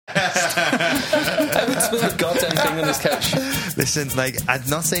haven't spilled a goddamn thing on this couch. Listen, like, I'm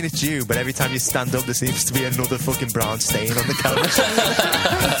not saying it's you, but every time you stand up, there seems to be another fucking brown stain on the couch.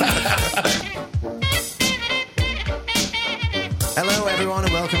 Hello, everyone,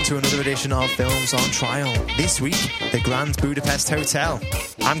 and welcome to another edition of Films on Trial. This week, the Grand Budapest Hotel.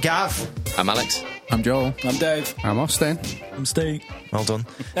 I'm Gav. I'm Alex. I'm Joel. I'm Dave. I'm Austin. I'm Steve. Well done.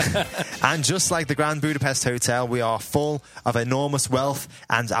 And just like the Grand Budapest Hotel, we are full of enormous wealth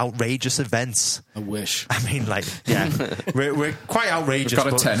and outrageous events. I wish. I mean, like, yeah, we're quite outrageous.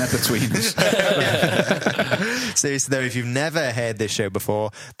 We've got a tenner between us. Seriously, though, if you've never heard this show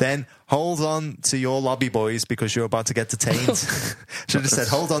before, then hold on to your lobby boys because you're about to get detained. Should have said,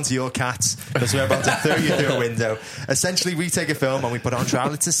 hold on to your cats because we're about to throw you through a window. Essentially, we take a film and we put it on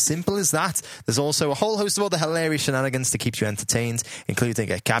trial. It's as simple as that. There's also a whole host of other hilarious shenanigans to keep you entertained,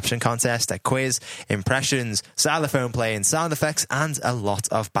 including a caption contest, a quiz, impressions, xylophone playing, sound effects, and a lot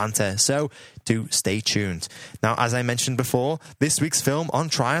of banter. So do stay tuned. Now, as I mentioned before, this week's film on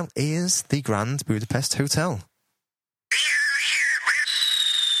trial is the Grand Budapest Hotel.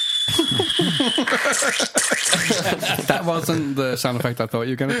 That wasn't the sound effect I thought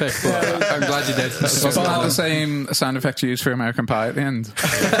you were going to pick, but I'm glad you did. Wasn't that the same sound effect you used for American Pie at the end?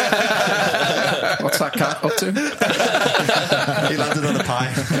 What's that cat up to? He landed on a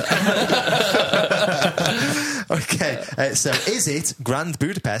pie. Okay, so is it Grand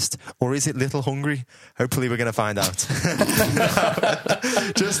Budapest or is it Little Hungary? Hopefully we're going to find out.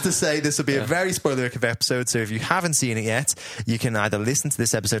 Just to say, this will be a very spoilerific episode, so if you haven't seen it yet, you can either listen to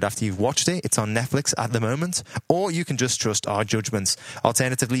this episode after you've watched it, it's on Netflix at the moment, or you can just trust our judgments.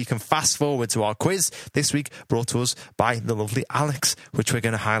 Alternatively, you can fast forward to our quiz this week, brought to us by the lovely Alex, which we're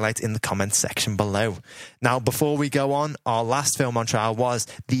going to highlight in the comments section below. Now, before we go on, our last film on trial was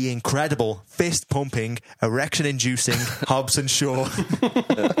the incredible, fist-pumping, erection-inducing Hobbs and Shaw.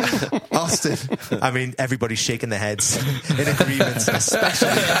 Austin, I mean, everybody's shaking their heads in agreement,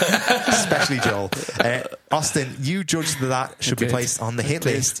 especially Joel. Austin, you judged that should be placed on the hit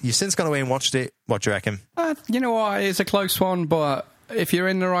list. You've since gone away and watched it. What do you reckon? You know what? It's a close one, but if you're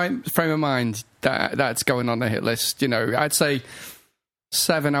in the right frame of mind, that's going on the hit list. You know, I'd say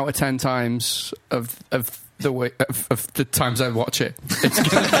 7 out of 10 times of the times I watch it,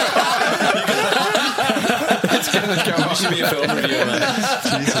 it's going to go on. It should be a film review, man.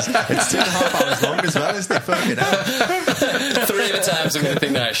 Jesus. It's 2.5 hours long as well, isn't it? Fucking hell. 3 of the times I'm going to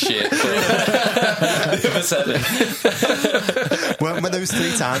think that's shit. The other 7. Were those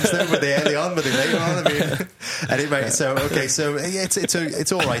 3 times though? Were they early on? Were they later on? I mean, anyway, so okay, so yeah,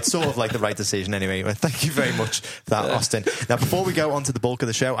 it's all right, sort of like the right decision. Anyway, well, thank you very much for that, Austin. Now, before we go on to the bulk of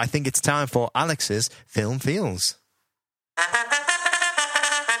the show, I think it's time for Alex's Film Feels.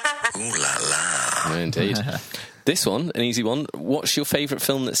 Ooh la la. Indeed. This one, an easy one. What's your favourite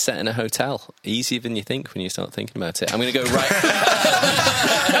film that's set in a hotel? Easier than you think when you start thinking about it. I'm going to go right...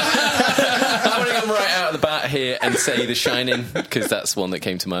 I'm going to go right out of the bat here and say The Shining, because that's one that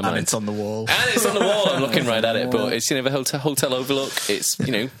came to my mind. And it's on the wall. And it's on the wall. I'm looking right at it. But it's, you know, the hotel overlook. It's,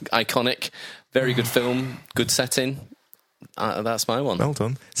 you know, iconic. Very good film. Good setting. That's my one. Well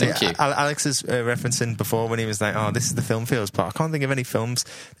done. Thank you. Alex is referencing before when he was like, oh, this is the Film Feels part. I can't think of any films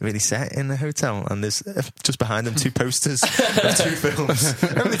really set in a hotel. And there's just behind them 2 posters of 2 films.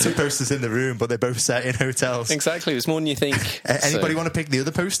 Only 2 posters in the room, but they're both set in hotels. Exactly. There's more than you think. Anybody want to pick the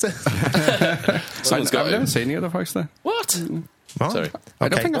other poster? Someone's got I've never seen the other poster. What? What? Sorry. I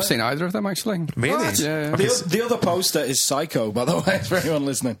don't think I've seen either of them, actually. Really? Yeah. Okay. The other poster is Psycho, by the way, for anyone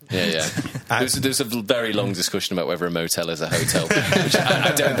listening. Yeah. There's a very long discussion about whether a motel is a hotel, which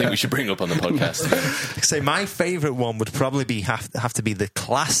I don't think we should bring up on the podcast. So my favourite one would probably have to be the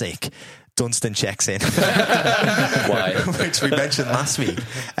classic Dunstan Checks In. Why? Which we mentioned last week.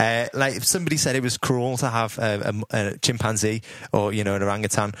 Like, if somebody said it was cruel to have a chimpanzee or, you know, an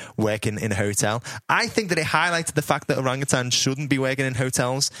orangutan working in a hotel. I think that it highlighted the fact that orangutans shouldn't be working in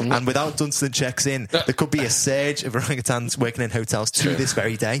hotels, and without Dunstan Checks In, there could be a surge of orangutans working in hotels to this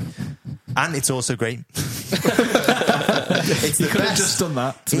very day. And it's also great. It's the could have best. just done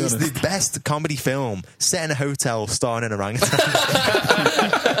that. It's the best comedy film set in a hotel starring an orangutan.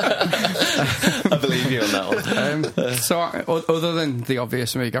 I believe you on that one. So, other than the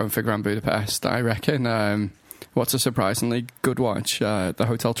obvious me going for Grand Budapest, I reckon what's a surprisingly good watch, the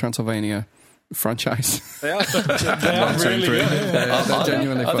Hotel Transylvania franchise. They are really good. They're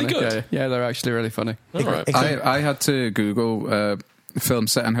genuinely Are they funny. good? Yeah, they're actually really funny. All right. I had to Google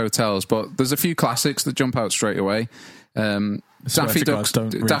films set in hotels, but there's a few classics that jump out straight away. Daffy Duck's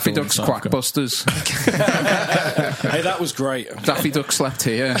Quackbusters. Hey, that was great. Daffy Duck Slept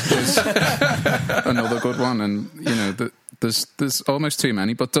Here is another good one, and you know There's almost too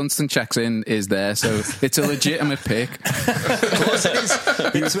many, but Dunstan checks in is there, so it's a legitimate pick. Of course it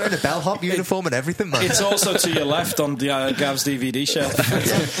is. He was wearing a bellhop uniform and everything, man. It's also to your left on the Gav's DVD shelf.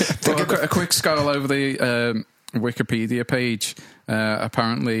 Well, a quick scroll over the Wikipedia page.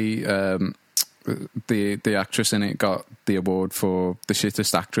 Apparently, the actress in it got the award for the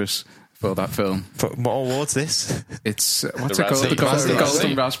shittest actress for that film. For what award's this? It's what's The it called? Razzie. The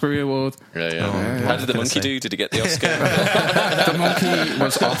Golden Raspberry Award. Yeah. How did the monkey do? Did he get the Oscar? The monkey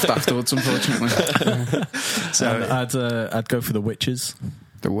was off afterwards, unfortunately. So I'd go for The Witches.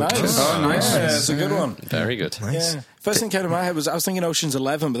 The Witches. Nice. Oh, nice. Yeah, it's a good one. Very good. nice. Yeah. First thing came to my head was I was thinking Ocean's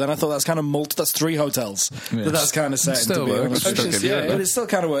 11, but then I thought that's kind of that's 3 hotels. Yeah. That's kind of set Still to be works. honest. Still give you that. But it's still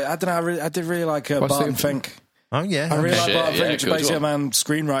kind of. I don't know. I did really like What's Barton the- Fink. Oh yeah. I really like Shit, Barton yeah, Fink. It's good basically a one. man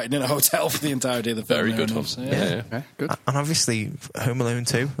screenwriting in a hotel for the entirety of the film. Very there good and one. also, Yeah. Good. And obviously Home Alone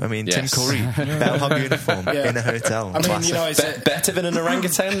 2. I mean, Yes. Tim Curry, bellhop uniform Yeah. in a hotel. I mean, Classic. you know, it's Better than an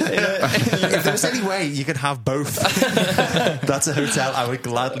orangutan? If there was any way you could have both, that's a hotel I would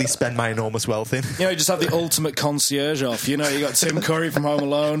gladly spend my enormous wealth in. you just have the ultimate concierge off. You know, you got Tim Curry from Home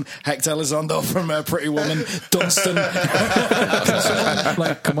Alone, Hector Elizondo from Pretty Woman, Dunstan.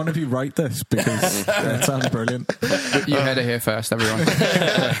 Like, can one of you write this? Because it sounds brilliant. You heard it here first, everyone.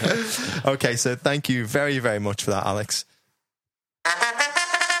 Okay, so thank you very, very much for that, Alex.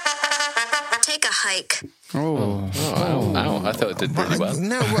 Take a hike. Oh. Ow. I thought it did really well.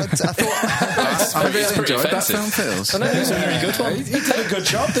 No, what I thought. I really It's pretty enjoyed that offensive. film, Phils. I know, it's a very good one. He did a good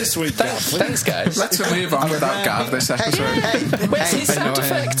job this week, Gav. Thanks, guys. Let's move on without Gav this episode. Where's his sound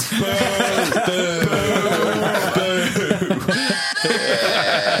effect?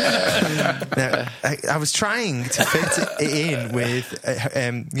 Now, I was trying to fit it in with,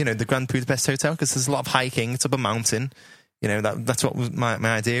 the Grand Budapest Hotel because there's a lot of hiking. It's up a mountain. That's what was my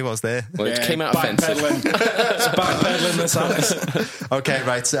idea was there. Well, it came out offensive. It's backpedaling this Alex. Okay,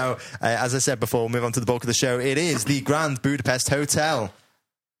 right. So, as I said before, we'll move on to the bulk of the show. It is the Grand Budapest Hotel.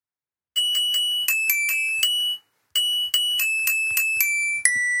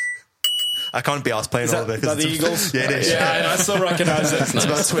 I can't be asked playing all of it. Is that the Eagles? Yeah, it is. Yeah, I still recognise it. It's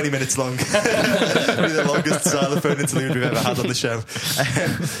about 20 minutes long. Probably the longest xylophone interlude we've ever had on the show.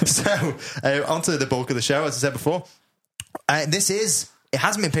 Onto the bulk of the show, as I said before. It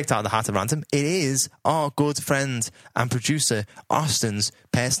hasn't been picked out of the hat at random. It is our good friend and producer, Austin's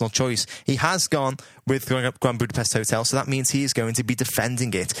personal choice. He has gone with Grand Budapest Hotel, so that means he is going to be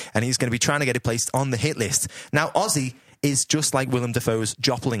defending it, and he's going to be trying to get it placed on the hit list. Now, Ozzy is just like Willem Dafoe's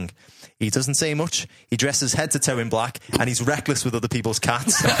Jopling. He doesn't say much, he dresses head to toe in black, and he's reckless with other people's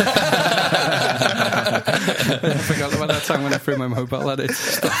cats. I forgot about that time when I threw my mobile at it.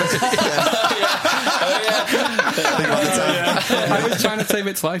 I was trying to save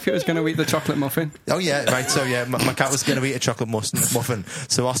its life. It was going to eat the chocolate muffin. Oh yeah, right. So yeah, my cat was going to eat a chocolate muffin.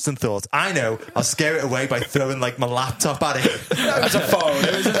 So Austin thought, I know, I'll scare it away by throwing my laptop at it. It was a phone.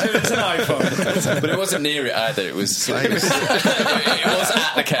 It was an iPhone. But it wasn't near it either. It was at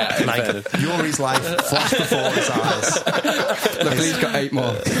the cat. Like Yuri's life flashed before his eyes. Luckily, he's got 8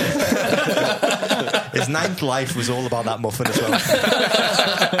 more. His 9th life was all about that muffin as well.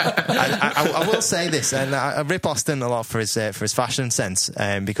 I will say this, and I rip Austin a lot for his fashion sense,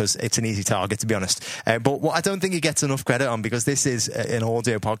 because it's an easy target, to be honest. But what I don't think he gets enough credit on, because this is an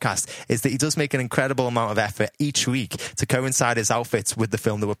audio podcast, is that he does make an incredible amount of effort each week to coincide his outfits with the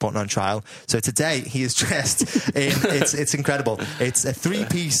film that we're putting on trial. So today he is dressed in it's incredible. It's a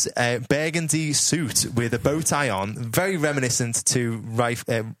 3-piece burgundy suit with a bow tie on, very reminiscent to Ralph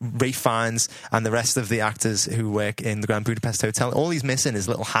Fiennes and the rest of the actors who work in the Grand Budapest Hotel. All he's missing is a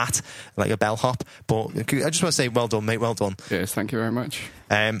little hat, like a bellhop. But I just want to say, well done, mate, well done. Yes, thank you very much.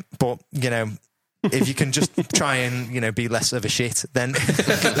 But if you can just try and be less of a shit, then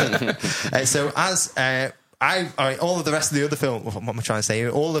so as all of the rest of the other film, what am I trying to say?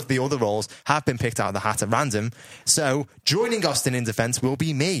 All of the other roles have been picked out of the hat at random. So joining Austin in defence will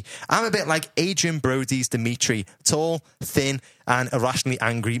be me. I'm a bit like Adrian Brody's Dimitri, tall, thin, and irrationally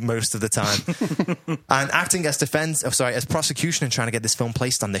angry most of the time. And acting as as prosecution and trying to get this film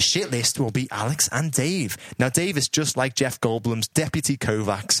placed on the shit list will be Alex and Dave. Now, Dave is just like Jeff Goldblum's Deputy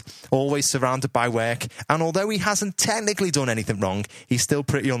Kovacs, always surrounded by work, and although he hasn't technically done anything wrong, he's still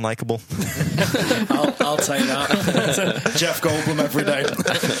pretty unlikable. I'll take that. Jeff Goldblum every day.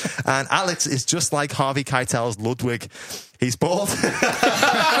 And Alex is just like Harvey Keitel's Ludwig. He's bald. Nice.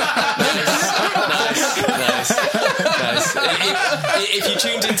 If you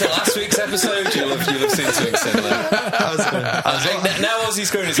tuned into last week's episode, you'll have seen something similar. Now Ozzy's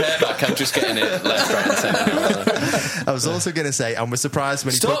growing his hair back, I'm just getting it left, right and centre. was also going to say, and we're surprised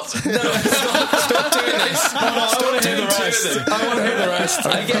when he Stop! put... No, stop doing this. Stop doing the I want to hear the rest.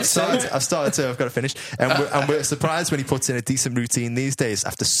 I guess so. I've started to. I've got to finish. And we're surprised when he puts in a decent routine these days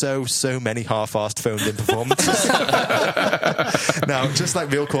after so many half-assed phoned-in performances. Now, just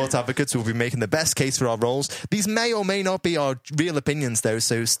like real court advocates, we'll be making the best case for our roles. These may or may not be our real opinions, though,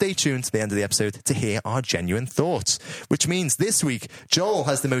 so stay tuned to the end of the episode to hear our genuine thoughts. Which means this week, Joel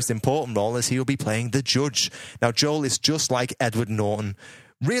has the most important role as he will be playing the judge. Now, Joel is just like Edward Norton.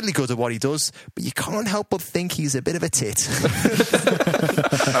 Really good at what he does, but you can't help but think he's a bit of a tit.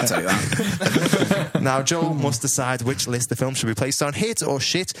 I'll tell you that. Now, Joel must decide which list the film should be placed on, hit or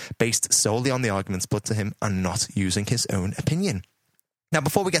shit, based solely on the arguments put to him and not using his own opinion. Now,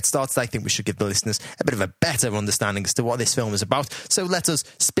 before we get started, I think we should give the listeners a bit of a better understanding as to what this film is about, so let us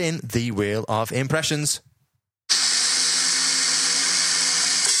spin the wheel of impressions.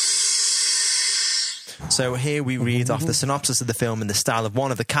 So here we read off the synopsis of the film in the style of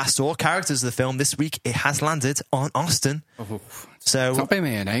one of the cast or characters of the film. This week, it has landed on Austin. So It's not been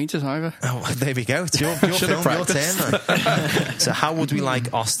me in ages either. Oh, there we go. It's your film, your turn. Then. So how would we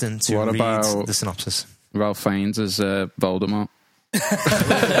like Austin to What read about- the synopsis? Ralph Fiennes as Voldemort.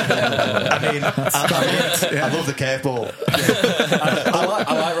 I mean, I love the curveball. I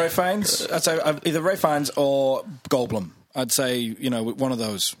like Ray Fiennes. I'd say either Ray Fiennes or Goldblum. I'd say, one of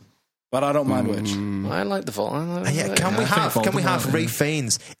those. But I don't mind which. I like the vault. Yeah, can we have Ray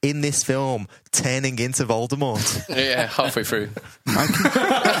Fiennes in this film turning into Voldemort? Yeah, halfway through. I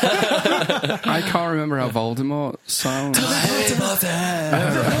can't remember how Voldemort sounds. Okay,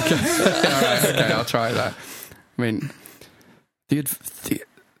 I'll try that. I mean, the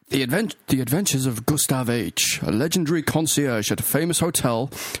adventures of Gustav H., a legendary concierge at a famous hotel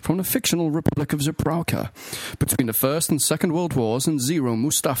from the fictional Republic of Zabrowka between the First and Second World Wars, and Zero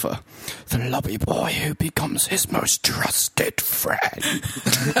Mustafa, the lobby boy who becomes his most trusted friend.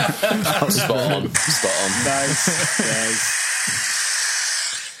 Spot on. Nice.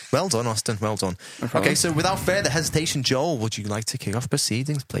 Well done, Austin. Well done. Okay, so without further hesitation, Joel, would you like to kick off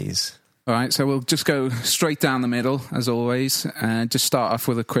proceedings, please? All right, so we'll just go straight down the middle, as always. Just start off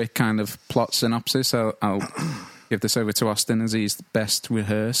with a quick kind of plot synopsis. I'll give this over to Austin as he's best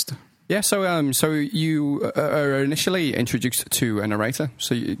rehearsed. Yeah, so you are initially introduced to a narrator.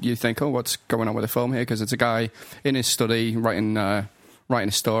 So you think, what's going on with the film here? Because it's a guy in his study writing a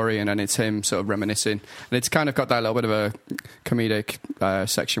story, and then it's him sort of reminiscing. And it's kind of got that little bit of a comedic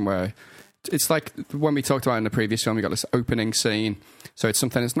section where it's like when we talked about in the previous film, we got this opening scene. So it's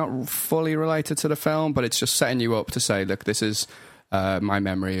something that's not fully related to the film, but it's just setting you up to say, look, this is my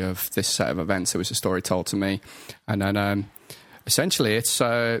memory of this set of events. It was a story told to me. And then essentially it's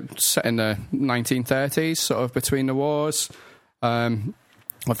set in the 1930s, sort of between the wars,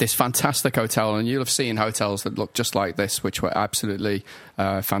 of this fantastic hotel. And you'll have seen hotels that look just like this, which were absolutely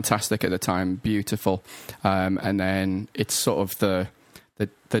fantastic at the time, beautiful. And then it's sort of the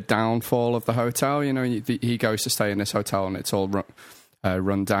downfall of the hotel. He goes to stay in this hotel and it's all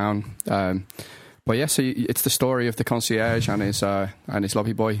run down. But yeah, so it's the story of the concierge and his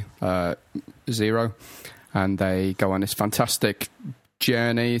lobby boy, Zero, and they go on this fantastic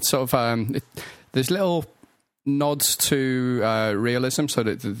journey. It's sort of there's little nods to realism. So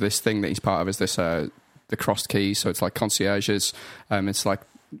that this thing that he's part of is this the crossed keys. So it's like concierges. It's like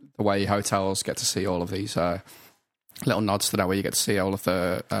the way hotels get to see all of these little nods to that, where you get to see all of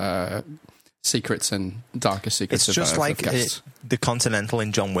the secrets and darker secrets. It's just like the Continental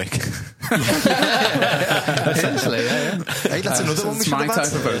in John Wick. Essentially, yeah. Hey, that's another one we It's should my have type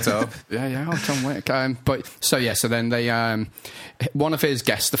had. of hotel. Yeah, John Wick. So then they, one of his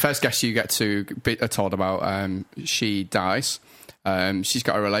guests, the first guest you get to be told about, she dies. She's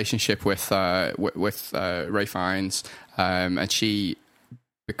got a relationship with Ray Fiennes, and she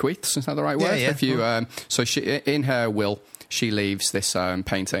bequeaths, is that the right word? Yeah. So she, in her will, she leaves this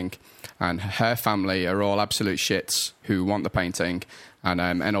painting, and her family are all absolute shits who want the painting,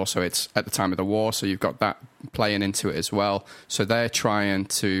 and also it's at the time of the war, so you've got that playing into it as well. So they're trying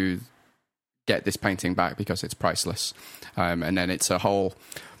to get this painting back because it's priceless, and then it's a whole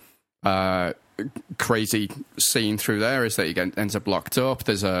crazy scene through there. Is that he ends up locked up.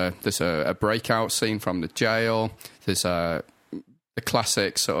 There's a breakout scene from the jail. There's the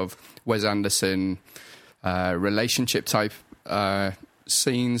classic sort of Wes Anderson relationship type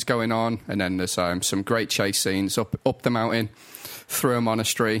scenes going on, and then there's some great chase scenes up the mountain, through a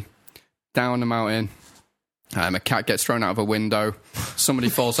monastery, down the mountain. A cat gets thrown out of a window. Somebody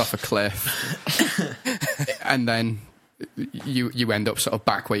falls off a cliff, and then you end up sort of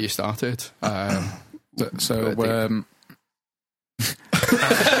back where you started. So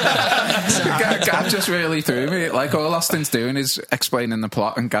Gav just really threw me. Like, all Austin's doing is explaining the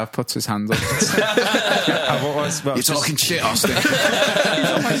plot, and Gav puts his hand up. You're talking shit, Austin. He's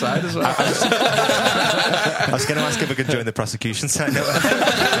on my side as well. I was going to ask if I could join the prosecution side.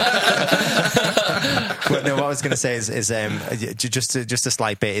 But no, what I was going to say is just a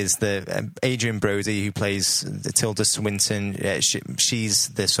slight bit is the Adrian Brody, who plays Tilda Swinton. She's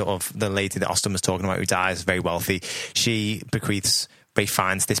the sort of the lady that Austin was talking about, who dies, very wealthy. She bequeaths Ralph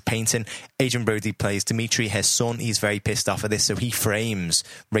Fiennes this painting. Adrian Brody plays Dimitri, her son. He's very pissed off at this, so he frames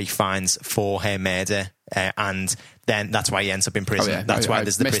Ralph Fiennes for her murder, and then that's why he ends up in prison. Oh, yeah. That's why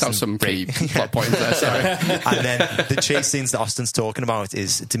there's the missed prison out some key break. plot points there. Sorry. And then the chase scenes that Austin's talking about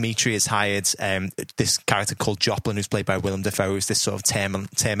is Dimitri has hired this character called Joplin, who's played by Willem Dafoe, who's this sort of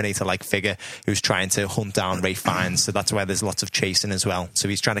Terminator-like figure who's trying to hunt down Ralph Fiennes. So that's why there's lots of chasing as well. So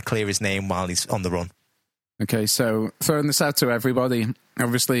he's trying to clear his name while he's on the run. Okay, so throwing this out to everybody,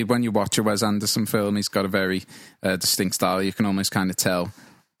 obviously when you watch a Wes Anderson film, he's got a very distinct style. You can almost kind of tell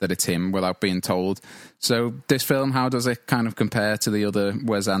that it's him without being told. So this film, how does it kind of compare to the other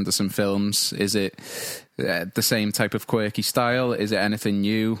Wes Anderson films? Is it the same type of quirky style? Is it anything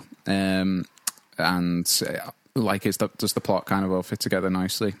new? Does the plot kind of all fit together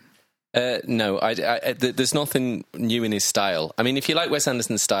nicely? No, there's nothing new in his style. I mean, if you like Wes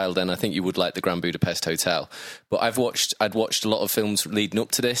Anderson's style, then I think you would like The Grand Budapest Hotel. But I'd watched a lot of films leading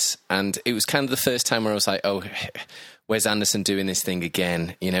up to this, and it was kind of the first time where I was like, oh, Wes Anderson doing this thing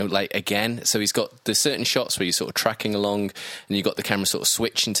again, again. So there's certain shots where you're sort of tracking along and you've got the camera sort of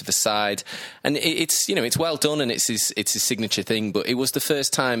switching to the side. And it's well done and it's his signature thing. But it was the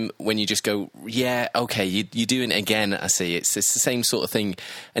first time when you just go, yeah, okay, you're doing it again, I see. It's the same sort of thing.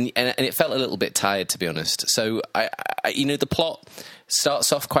 And it felt a little bit tired, to be honest. So, the plot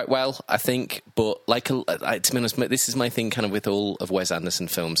starts off quite well, I think. But to be honest, this is my thing kind of with all of Wes Anderson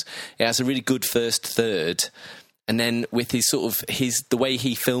films. It has a really good first third. And then with the way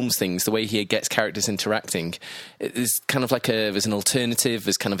he films things, the way he gets characters interacting, it's kind of there's an alternative,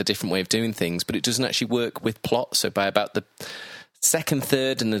 there's kind of a different way of doing things, but it doesn't actually work with plot. So by about the second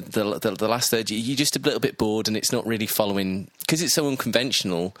third and the last third, you're just a little bit bored and it's not really following, because it's so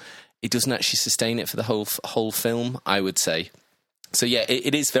unconventional, it doesn't actually sustain it for the whole film, I would say. So yeah,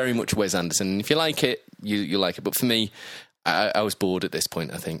 it is very much Wes Anderson. If you like it, you like it. But for me, I was bored at this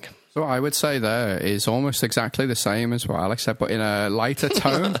point, I think. So I would say there is almost exactly the same as what Alex said, but in a lighter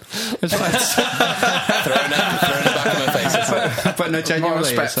tone. Throwing it back in my face. But no, genuinely, more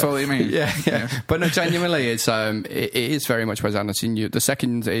respectful, you mean? Yeah. But no, genuinely, it is very much Wes Anderson. The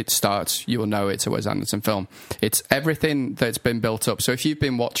second it starts, you will know it's a Wes Anderson film. It's everything that's been built up. So if you've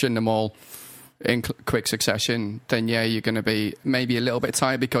been watching them all in quick succession, then yeah, you're going to be maybe a little bit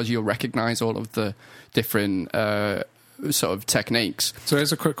tired because you'll recognise all of the different sort of techniques. So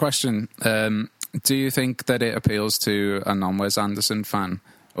here's a quick question. Do you think that it appeals to a non-Wes Anderson fan?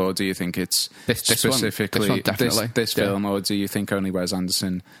 Or do you think it's specifically this film? Or do you think only Wes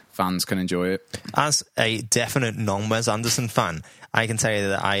Anderson fans can enjoy it? As a definite non-Wes Anderson fan, I can tell you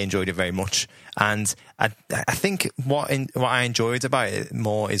that I enjoyed it very much. And I think what I enjoyed about it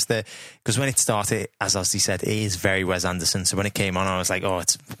more is that, because when it started, as Ozzy said, it is very Wes Anderson. So when it came on, I was like, oh,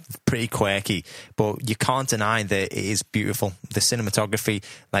 it's pretty quirky. But you can't deny that it is beautiful. The cinematography,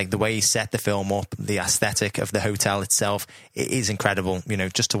 like the way he set the film up, the aesthetic of the hotel itself, it is incredible.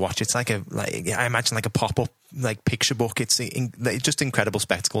 Just to watch. It's I imagine like a pop-up picture book. It's just incredible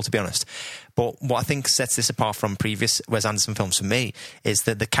spectacle, to be honest. But what I think sets this apart from previous Wes Anderson films for me is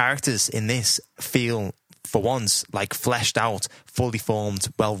that the characters in this feel, for once, like fleshed out, fully formed,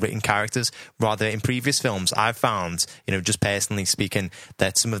 well-written characters. Rather, in previous films, I've found, just personally speaking,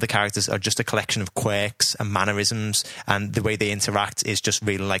 that some of the characters are just a collection of quirks and mannerisms, and the way they interact is just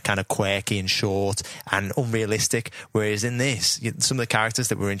really kind of quirky and short and unrealistic. Whereas in this, some of the characters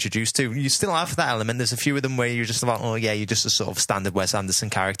that we're introduced to, you still have that element. There's a few of them where you're just like, oh yeah, you're just a sort of standard Wes Anderson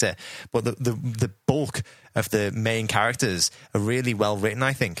character. But the bulk of the main characters are really well written,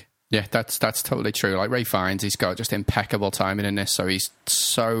 I think. Yeah, that's totally true. Like Ralph Fiennes, he's got just impeccable timing in this,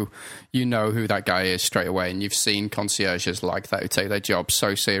 so you know who that guy is straight away, and you've seen concierges like that who take their job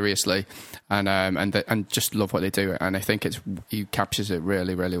so seriously, and just love what they do, and I think he captures it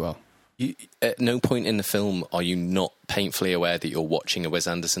really, really well. At no point in the film are you not painfully aware that you're watching a Wes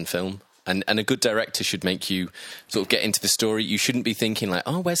Anderson film. And a good director should make you sort of get into the story. You shouldn't be thinking like,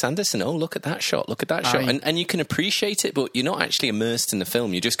 oh, Wes Anderson, oh, look at that shot. And you can appreciate it, but you're not actually immersed in the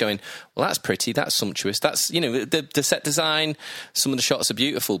film. You're just going, well, that's pretty, that's sumptuous. That's, the set design, some of the shots are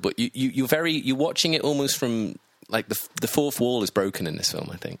beautiful, but you're watching it almost from, like, the fourth wall is broken in this film,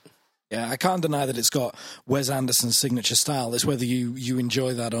 I think. Yeah, I can't deny that it's got Wes Anderson's signature style. It's whether you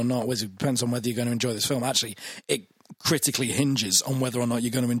enjoy that or not. It depends on whether you're going to enjoy this film. Actually, it critically hinges on whether or not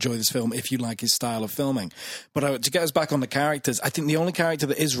you're going to enjoy this film if you like his style of filming. But to get us back on the characters, I think the only character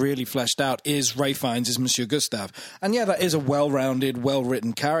that is really fleshed out is Ralph Fiennes, is Monsieur Gustave. And yeah, that is a well-rounded,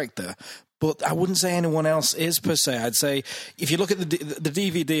 well-written character. But I wouldn't say anyone else is, per se. I'd say, if you look at the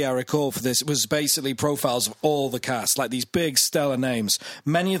DVD I recall for this, it was basically profiles of all the cast, like these big stellar names.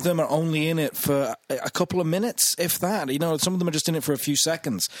 Many of them are only in it for a couple of minutes, if that. You know, some of them are just in it for a few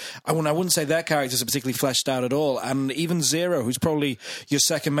seconds. I wouldn't say their characters are particularly fleshed out at all. And even Zero, who's probably your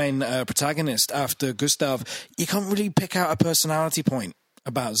second main protagonist after Gustav, you can't really pick out a personality point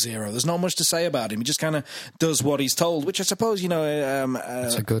about Zero. There's not much to say about him. He just kind of does what he's told, which I suppose,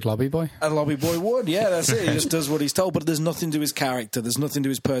 it's a good lobby boy. A lobby boy would, yeah, that's it. He just does what he's told, but there's nothing to his character. There's nothing to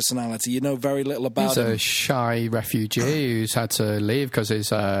his personality. You know very little about him. He's a shy refugee who's had to leave because his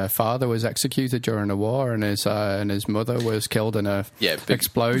father was executed during the war and his mother was killed in a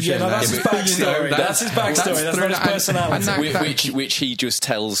explosion. Yeah, no, that's his backstory. That's his backstory. That's not his personality. Which he just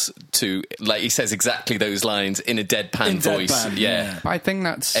tells to, like, he says exactly those lines in a deadpan voice. Deadpan, yeah. I think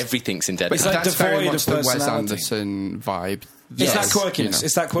that's everything's in deadpan. It's like that's very devoid much of the Wes personality. Anderson vibe. It's that quirkiness.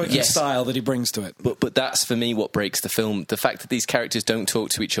 It's that quirky style that he brings to it. But that's, for me, what breaks the film. The fact that these characters don't talk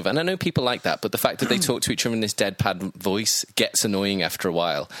to each other. And I know people like that, but the fact that they talk to each other in this deadpan voice gets annoying after a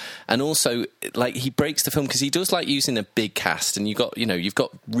while. And also, like, he breaks the film because he does like using a big cast. And you've got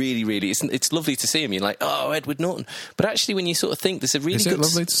really, really... It's lovely to see him. You're like, oh, Edward Norton. But actually, when you sort of think there's a really good... Is it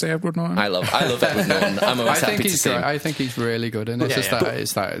lovely to see Edward Norton? I love Edward Norton. I'm always happy to see him. I think he's really good. And it's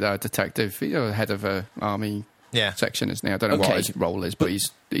it's that detective, head of an army... section, isn't he? I don't know what his role is, but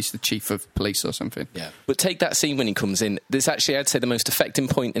he's the chief of police or something. Yeah. But take that scene when he comes in. There's actually, I'd say, the most affecting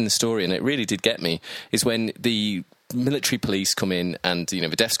point in the story, and it really did get me, is when the military police come in and, the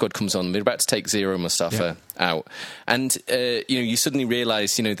death squad comes on. They're about to take Zero Mustafa out. And, you suddenly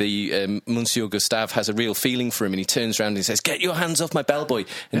realise, the Monsieur Gustave has a real feeling for him, and he turns around and he says, "Get your hands off my bellboy."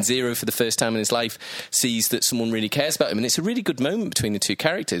 And Zero, for the first time in his life, sees that someone really cares about him. And it's a really good moment between the two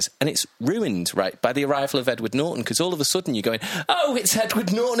characters. And it's ruined, right, by the arrival of Edward Norton, because all of a sudden you're going, oh, it's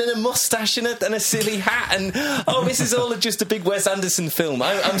Edward Norton in a moustache and a silly hat. And, oh, this is all just a big Wes Anderson film.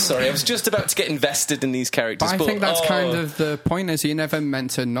 I'm sorry, I was just about to get invested in these characters. But I think that's kind of the point, is you're never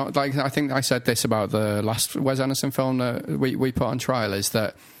meant to not... Like, I think I said this about the last Wes Anderson film that we put on trial, is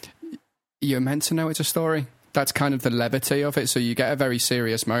that you're meant to know it's a story. That's kind of the levity of it. So you get a very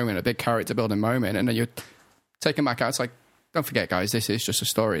serious moment, a big character building moment, and then you're taken back out. It's like, don't forget, guys, this is just a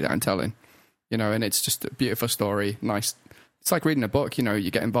story that I'm telling. And it's just a beautiful story, nice. It's like reading a book,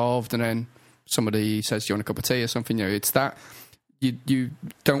 you get involved and then somebody says, "Do you want a cup of tea?" or something. It's that you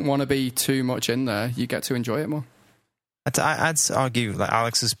don't want to be too much in there. You get to enjoy it more. I'd argue, like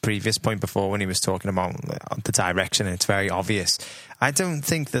Alex's previous point before when he was talking about the direction, and it's very obvious. I don't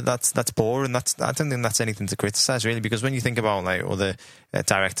think that's boring. I don't think that's anything to criticise, really, because when you think about like other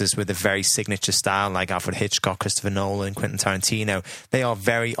directors with a very signature style, like Alfred Hitchcock, Christopher Nolan, Quentin Tarantino, they are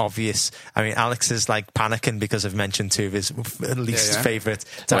very obvious. I mean, Alex is like panicking because I've mentioned two of his least favourite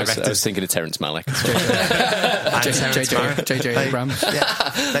directors. I was thinking of Terrence Malick. J.J. Abrams.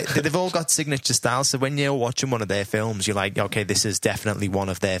 They've all got signature styles, so when you're watching one of their films, you're like, okay, this is definitely one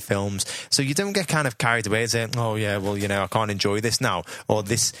of their films. So you don't get kind of carried away and say, oh yeah, well, I can't enjoy this now, or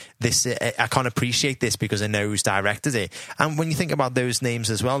this I can't appreciate this because I know who's directed it. And when you think about those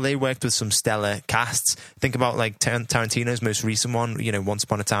names as well, they worked with some stellar casts. Think about like Tarantino's most recent one, Once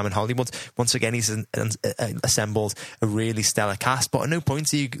Upon a Time in Hollywood. Once again, he's assembled a really stellar cast, but at no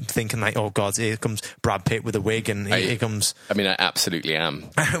point are you thinking like, oh god, here comes Brad Pitt with a wig, and here comes... I mean, I absolutely am.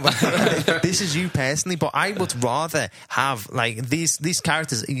 This is you personally, but I would rather have like these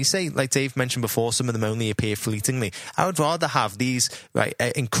characters. You say, like Dave mentioned before, some of them only appear fleetingly. I would rather have these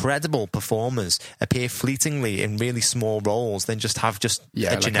incredible performers appear fleetingly in really small roles than just have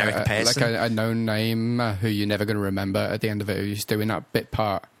a generic person, like a known name who you're never going to remember at the end of it, who's doing that bit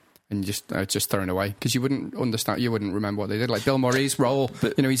part and just thrown away because you wouldn't understand, you wouldn't remember what they did. Like Bill Murray's role,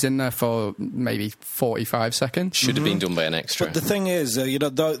 but, he's in there for maybe 45 seconds. Should have been done by an extra. But the thing is,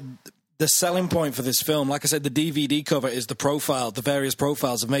 the selling point for this film, like I said, the DVD cover is the various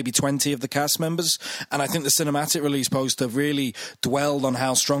profiles of maybe 20 of the cast members. And I think the cinematic release poster really dwelled on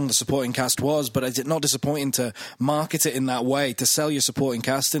how strong the supporting cast was. But is it not disappointing to market it in that way, to sell your supporting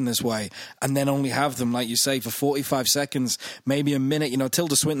cast in this way, and then only have them, like you say, for 45 seconds, maybe a minute?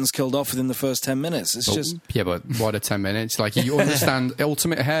 Tilda Swinton's killed off within the first 10 minutes. It's just... Yeah, but what are 10 minutes? Like, you understand,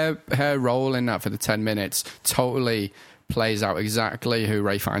 ultimate her role in that for the 10 minutes totally... plays out exactly who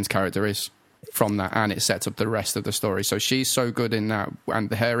Ralph Fiennes' character is. from that, and it sets up the rest of the story. So she's so good in that,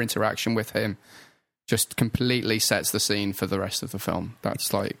 and her interaction with him just completely sets the scene for the rest of the film.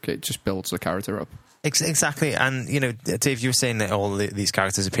 That's like, it just builds the character up. Exactly, and Dave, you were saying that all these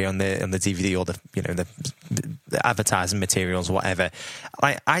characters appear on the DVD or the advertising materials or whatever.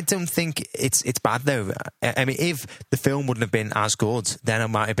 I don't think it's bad though. I mean, if the film wouldn't have been as good, then I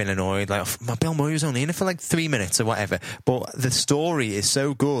might have been annoyed. Like, Bill Murray was only in it for like 3 minutes or whatever. But the story is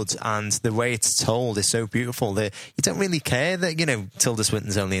so good, and the way it's told is so beautiful that you don't really care that Tilda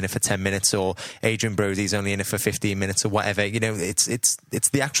Swinton's only in it for 10 minutes or Adrian Brody's only in it for 15 minutes or whatever. It's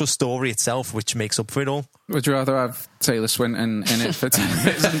the actual story itself which makes up for it all. Would you rather have Taylor Swinton in it for 10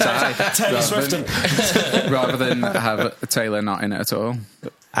 minutes and die rather than have Taylor not in it at all?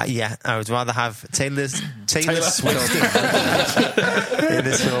 Yeah, I would rather have Taylor Swinton in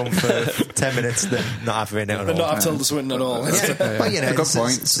this film for 10 minutes than not have her in it at all. Not have Tilda Swinton at all. Yeah. Well, good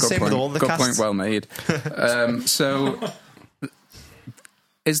point. It's the same with all the good casts. point, well made. So,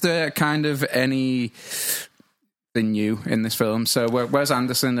 is there kind of anything new in this film? So Wes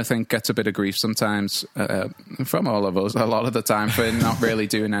Anderson, I think, gets a bit of grief sometimes from all of us a lot of the time for not really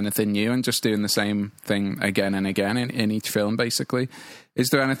doing anything new and just doing the same thing again and again in each film, basically. Is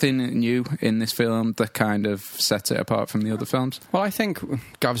there anything new in this film that kind of sets it apart from the other films? Well, I think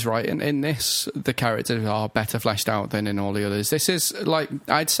Gav's right. In this, the characters are better fleshed out than in all the others. This is like,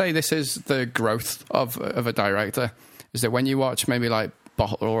 I'd say this is the growth of a director, is that when you watch maybe like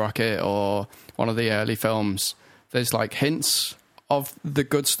Bottle Rocket or one of the early films, there's like hints of the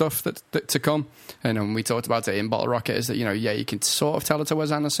good stuff that to come. And we talked about it in Bottle Rocket, is that, you can sort of tell it's a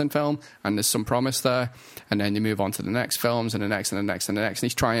Wes Anderson film and there's some promise there. And then you move on to the next films and the next and the next and the next. And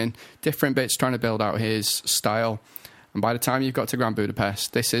he's trying different bits, trying to build out his style. And by the time you've got to Grand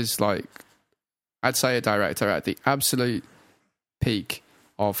Budapest, this is like, I'd say a director at the absolute peak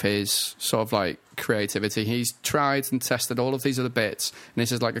of his sort of like creativity. He's tried and tested all of these other bits. And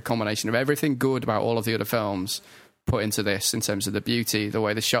this is like a combination of everything good about all of the other films put into this, in terms of the beauty, the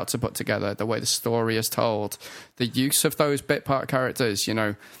way the shots are put together, the way the story is told, the use of those bit part characters,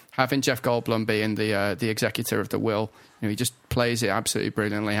 having Jeff Goldblum being the executor of the will, he just plays it absolutely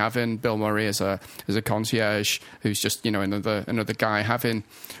brilliantly. Having Bill Murray as a concierge who's just, another guy, having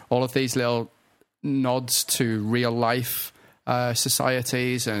all of these little nods to real life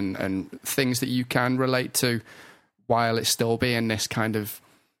societies and things that you can relate to, while it's still being this kind of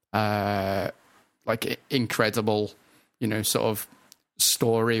like incredible, sort of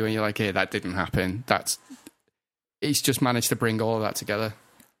story when you're like, hey, that didn't happen. He's just managed to bring all of that together.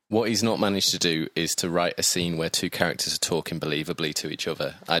 What he's not managed to do is to write a scene where two characters are talking believably to each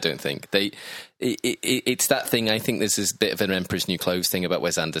other. I don't think it's that thing. I think there's this bit of an Emperor's New Clothes thing about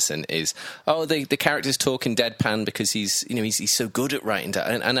Wes Anderson is, the character's talking deadpan because he's so good at writing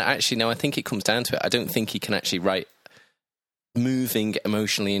that. And actually, no, I think it comes down to it. I don't think he can actually write moving,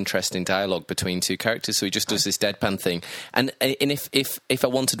 emotionally interesting dialogue between two characters, so he just does this deadpan thing. And if I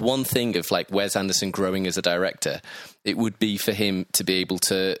wanted one thing of like Wes Anderson growing as a director, it would be for him to be able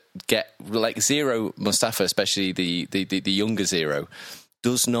to get like Zero Mustafa, especially the younger Zero,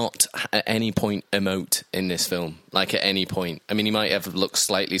 does not at any point emote in this film. Like at any point. I mean, he might have looked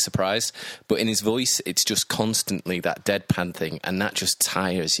slightly surprised, but in his voice, it's just constantly that deadpan thing, and that just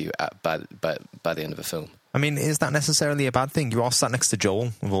tires you by the end of the film. I mean, is that necessarily a bad thing? You are sat next to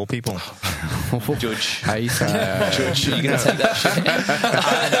Joel, of all people. Judge. Judge, are you going to take that shit?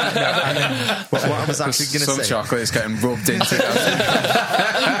 What I was actually going to say... Some chocolate is getting rubbed into it.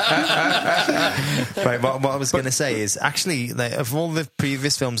 Right, what I was going to say is, actually, like, of all the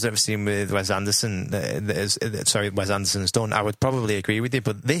previous films that I've seen with Wes Anderson, Wes Anderson's done, I would probably agree with you,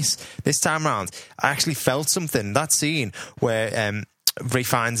 but this time around, I actually felt something. That scene where... Ray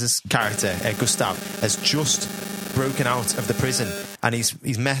Fiennes' character, Gustav, has just broken out of the prison and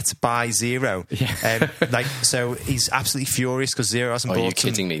he's met by Zero. Yeah. So he's absolutely furious because Zero hasn't brought him. Are you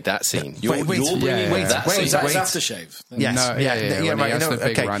kidding me? That scene. Wait, aftershave. Yes. No, right.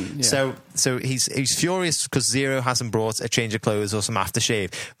 Okay. Rant, yeah. So he's furious because Zero hasn't brought a change of clothes or some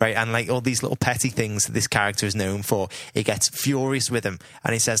aftershave, right? And like all these little petty things that this character is known for, he gets furious with him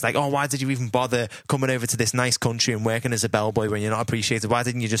and he says like, why did you even bother coming over to this nice country and working as a bellboy when you're not appreciated? Why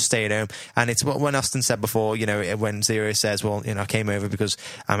didn't you just stay at home? And it's what Austin said before, when Zero says, well, I came over because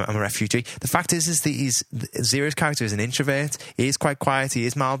I'm a refugee. The fact is that Zero's character is an introvert. He is quite quiet. He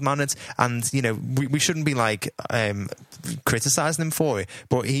is mild-mannered. And, we shouldn't be like criticising him for it.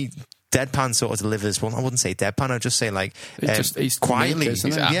 But he deadpan sort of delivers. Well, I wouldn't say deadpan. I'd just say like he's quietly, meek,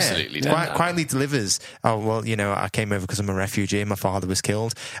 isn't he? He's absolutely deadpan. quietly delivers. Oh well, I came over because I'm a refugee. My father was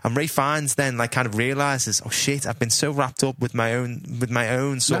killed, and Ray Fiennes then like kind of realizes, oh shit, I've been so wrapped up with my own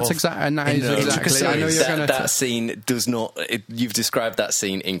sort That's of. exactly. And that is exactly. I know you're going to. That scene does not. You've described that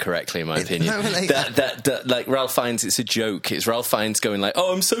scene incorrectly, in my opinion. No, like, that like Ralph Fiennes, it's a joke. It's Ralph Fiennes going like,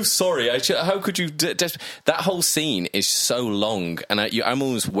 "Oh, I'm so sorry. How could you?" That whole scene is so long, and I'm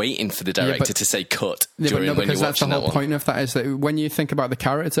always waiting for the director to say cut during when because you're that's the watching whole that point of that is that when you think about the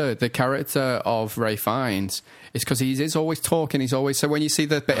character of Ray Fiennes is because he is always talking. He's always so when you see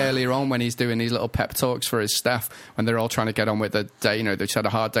the bit earlier on when he's doing these little pep talks for his staff when they're all trying to get on with the day, they've just had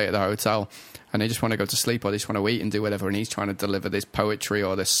a hard day at the hotel and they just want to go to sleep or they just want to eat and do whatever, and he's trying to deliver this poetry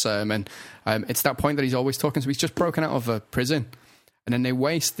or this sermon. It's that point that he's always talking. So he's just broken out of a prison, and then they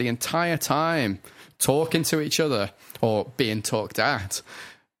waste the entire time talking to each other or being talked at.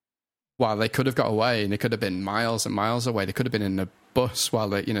 While they could have got away, and they could have been miles and miles away. They could have been in the bus while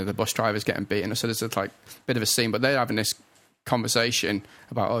the bus driver's getting beaten. So there's like a bit of a scene, but they're having this conversation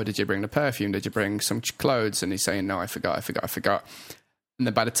about, oh, did you bring the perfume? Did you bring some clothes? And he's saying, no, I forgot. And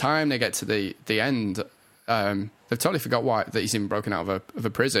then by the time they get to the end, they've totally forgot that he's even broken out of a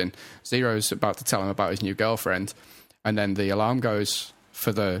prison. Zero's about to tell him about his new girlfriend, and then the alarm goes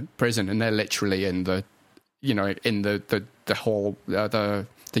for the prison, and they're literally in the hall,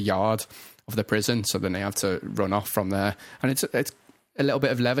 the yard of the prison. So then they have to run off from there, and it's a little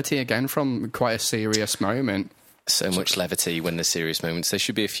bit of levity again from quite a serious moment. So much levity when there's serious moments. There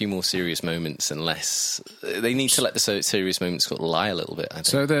should be a few more serious moments and less. They need to let the serious moments lie a little bit, I think.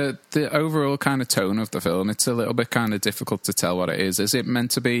 So the overall kind of tone of the film, it's a little bit kind of difficult to tell what it is. Is it meant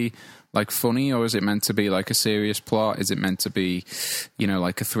to be like funny, or is it meant to be like a serious plot? Is it meant to be,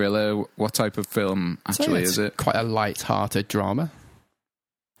 like a thriller? What type of film actually is it? Quite a light-hearted drama.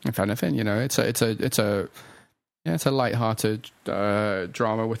 If anything, it's a light-hearted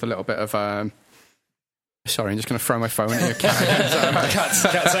drama with a little bit of. Sorry, I'm just going to throw my phone at your cat.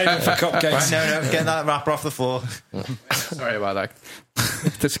 Cat's aiming for cupcakes. Right, no, get that wrapper off the floor. Sorry about that.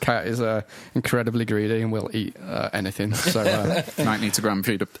 This cat is incredibly greedy and will eat anything. So might need to Grand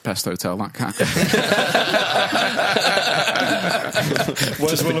Prix the Pest Hotel, that cat.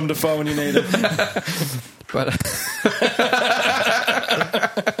 Where's Willem Dafoe when you need him? But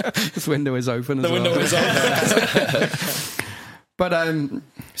this window is open. The window is open. But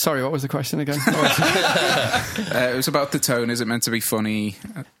sorry, what was the question again? It was about the tone. Is it meant to be funny?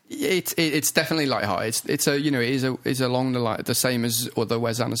 It's definitely lighthearted. It is along the same as other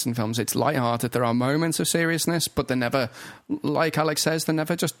Wes Anderson films. It's lighthearted. There are moments of seriousness, but they're never, like Alex says, they're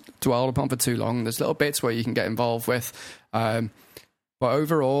never just dwelled upon for too long. There's little bits where you can get involved with, but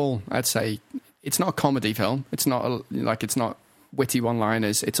overall, I'd say it's not a comedy film. It's not it's not witty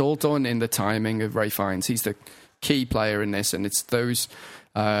one-liners. It's all done in the timing of Ray Fiennes. He's the key player in this, and it's those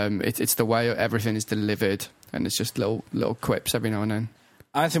it's the way everything is delivered, and it's just little quips every now and then.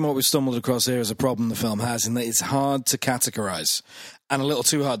 I think what we've stumbled across here is a problem the film has in that it's hard to categorise, and a little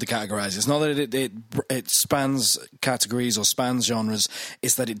too hard to categorise. It's not that it spans categories or spans genres,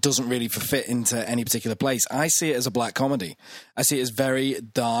 it's that it doesn't really fit into any particular place. I see it as a black comedy. I see it as very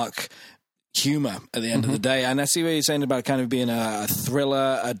dark humour at the end of the day, and I see what you're saying about kind of being a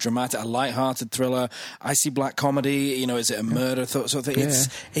thriller, a dramatic, a light-hearted thriller. I see black comedy. Is it a murder sort of thing? Yeah.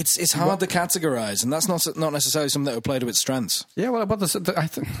 It's hard to categorise, and that's not necessarily something that would play to its strengths. Yeah, well, but I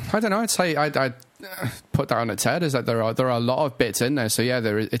don't know. I'd say I'd put that on its head. Is that there are a lot of bits in there. So yeah,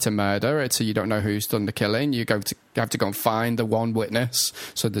 it's a murder. You don't know who's done the killing. You have to go and find the one witness.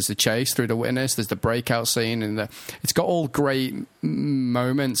 So there's the chase through the witness. There's the breakout scene, and it's got all great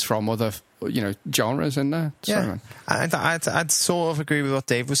moments from other genres in there. Yeah, I'd sort of agree with what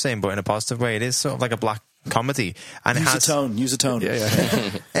Dave was saying, but in a positive way. It is sort of like a black comedy, and use a tone. Yeah.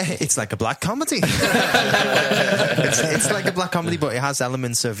 It's like a black comedy. it's like a black comedy, but it has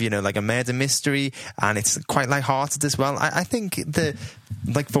elements of like a murder mystery, and it's quite light-hearted as well. I think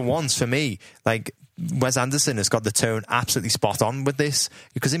for once for me, Wes Anderson has got the tone absolutely spot on with this,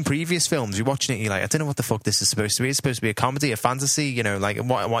 because in previous films you're watching it, you're like, I don't know what the fuck this is supposed to be. It's supposed to be a comedy, a fantasy,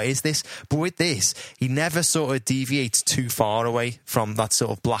 what is this? But with this, he never sort of deviates too far away from that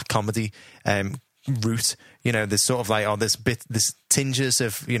sort of black comedy route. There's sort of there's tinges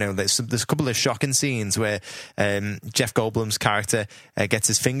of, there's a couple of shocking scenes where Jeff Goldblum's character gets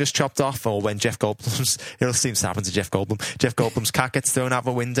his fingers chopped off, or when it all seems to happen to Jeff Goldblum's cat gets thrown out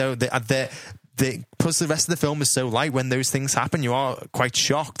the window. plus the rest of the film is so light. When those things happen, you are quite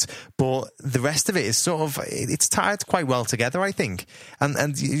shocked, but the rest of it is sort of, it's tied quite well together, I think. And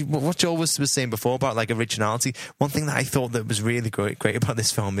what Joel was saying before about like originality, one thing that I thought that was really great about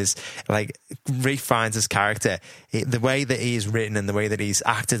this film is like Ralph Fiennes' character, the way that he is written and the way that he's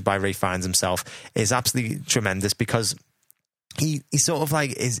acted by Ralph Fiennes himself is absolutely tremendous, because he sort of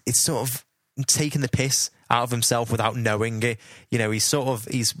like it's sort of taking the piss out of himself without knowing it. You know,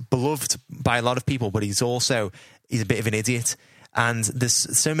 he's beloved by a lot of people, but he's a bit of an idiot. And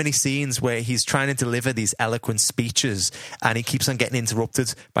there's so many scenes where he's trying to deliver these eloquent speeches and he keeps on getting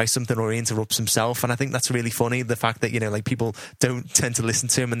interrupted by something, or he interrupts himself. And I think that's really funny, the fact that, you know, like people don't tend to listen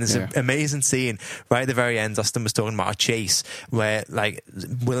to him. And there's an amazing scene right at the very end, Austin was talking about a chase, where like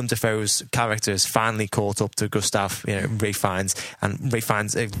Willem Dafoe's character is finally caught up to Gustav, you know, Ralph Fiennes, and Ralph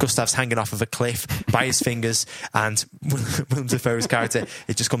Fiennes, Gustav's hanging off of a cliff by his fingers, and Willem Dafoe's character,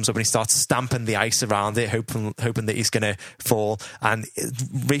 it just comes up and he starts stamping the ice around it, hoping that he's going to fall. And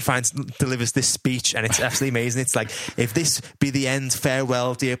Ralph Fiennes delivers this speech, and it's absolutely amazing. It's like, if this be the end,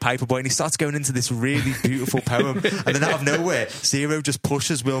 farewell, dear Piper Boy. And he starts going into this really beautiful poem, and then out of nowhere, Zero just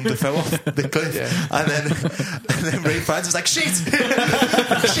pushes Willem Dafoe off the cliff, and then Ralph Fiennes is like, shit,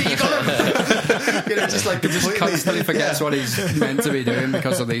 you got him. You know, just like completely, constantly forgets what he's meant to be doing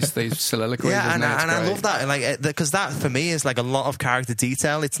because of these soliloquies. Yeah, and I love that, like, because that for me is like a lot of character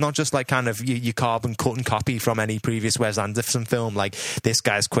detail. It's not just like kind of your carbon cut and copy from any previous Wes Anderson film. Like, this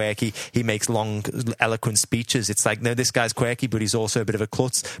guy's quirky, he makes long eloquent speeches. It's like, no, this guy's quirky, but he's also a bit of a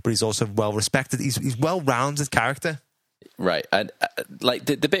klutz, but he's also well respected. He's well-rounded character. Right, and like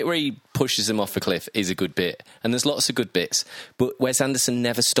the bit where he pushes him off a cliff is a good bit, and there's lots of good bits, but Wes Anderson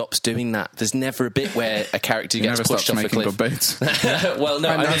never stops doing that. There's never a bit where a character gets pushed off a cliff. Good bits. Well,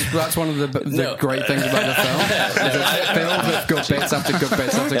 no, that's one of the great things about the film. It's filled with good bits after good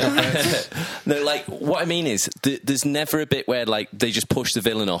bits after good bits. No, like, what I mean is there's never a bit where like they just push the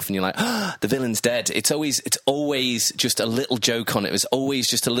villain off and you're like, the villain's dead. It's always just a little joke on it. It was always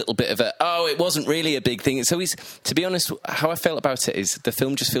just a little bit of it wasn't really a big thing. It's always, to be honest, how I felt about it is the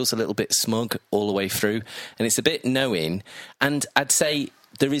film just feels a little bit smug all the way through, and it's a bit knowing, and I'd say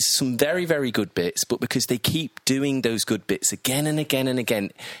there is some very, very good bits, but because they keep doing those good bits again and again and again,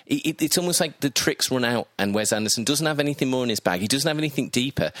 it's almost like the tricks run out, and Wes Anderson doesn't have anything more in his bag. He doesn't have anything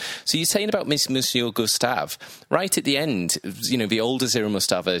deeper. So you're saying about Monsieur Gustave, right at the end, you know, the older Zero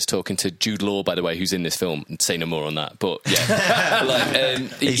Mustava is talking to Jude Law, by the way, who's in this film. Say no more on that, but yeah.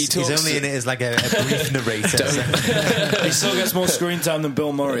 Like, he's only in it as like a brief narrator. He still gets more screen time than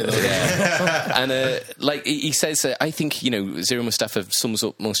Bill Murray, though. Yeah. And like he says, I think, you know, Zero Mustava sums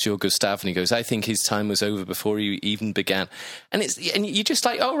up Monsieur Gustave, and he goes, I think his time was over before he even began. And you're just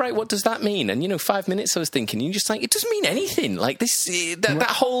like, oh right, what does that mean? And, you know, 5 minutes I was thinking, you're just like, it doesn't mean anything. Like this, that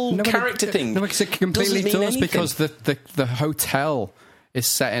whole character thing. No, because it completely does, because the hotel is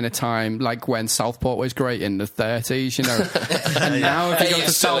set in a time like when Southport was great in the 30s, you know. And now if you go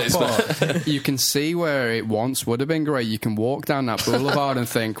to Southport, you can see where it once would have been great. You can walk down that boulevard and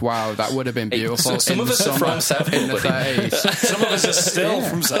think, wow, that would have been beautiful. Some of us are from Southport in the 30s. Some of us are still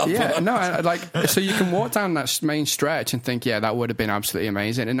from Southport. Yeah, no, like, so you can walk down that main stretch and think, yeah, that would have been absolutely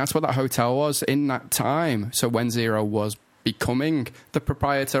amazing. And that's what that hotel was in that time. So when Zero was becoming the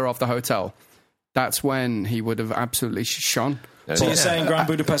proprietor of the hotel, that's when he would have absolutely shone. So you're saying Grand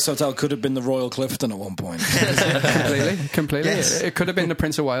Budapest Hotel could have been the Royal Clifton at one point? Completely. Yes. It could have been the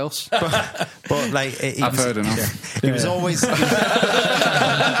Prince of Wales. But like, I've heard enough. He was always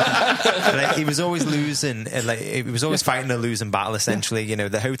he was always losing. Like, he was always fighting a losing battle. Essentially, you know,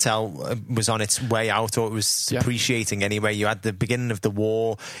 the hotel was on its way out, or it was depreciating anyway. You had the beginning of the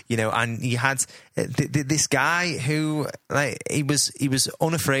war, you know, and you had this guy who, like, he was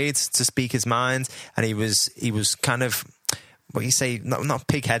unafraid to speak his mind, and he was kind of, what you say, not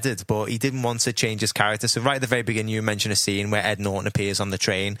pig-headed, but he didn't want to change his character. So right at the very beginning, you mentioned a scene where Ed Norton appears on the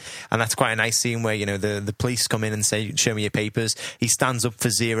train, and that's quite a nice scene where, you know, the police come in and say, show me your papers. He stands up for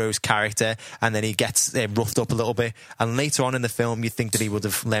Zero's character, and then he gets roughed up a little bit. And later on in the film, you think that he would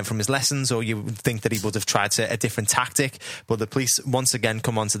have learned from his lessons, or you would think that he would have tried a different tactic. But the police once again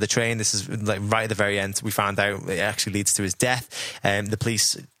come onto the train. This is like right at the very end. We find out it actually leads to his death. The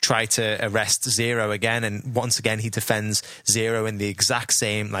police try to arrest Zero again, and once again he defends Zero in the exact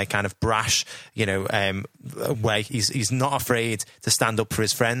same, like, kind of brash, you know, way. He's not afraid to stand up for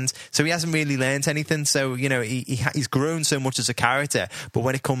his friend. So he hasn't really learned anything. So, you know, he's grown so much as a character, but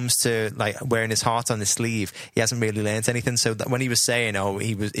when it comes to, like, wearing his heart on his sleeve, he hasn't really learned anything. So that when he was saying,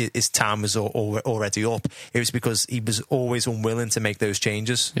 his time was already up, it was because he was always unwilling to make those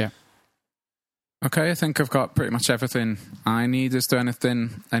changes. Yeah. Okay, I think I've got pretty much everything I need. Is there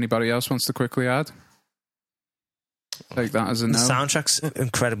anything anybody else wants to quickly add? Take that as a The no. soundtrack's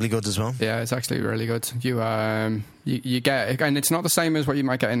incredibly good as well. Yeah, it's actually really good. You get, and it's not the same as what you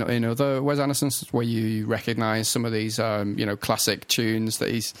might get in other Wes Andersons, where you recognise some of these, classic tunes that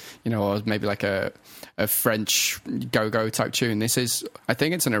he's, or maybe like a French go-go type tune. This is, I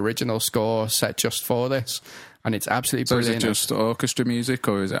think it's an original score set just for this, and it's absolutely So brilliant. is it just orchestra music,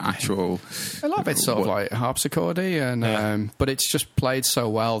 or is it actual? A lot of it's sort of like harpsichordy, and but it's just played so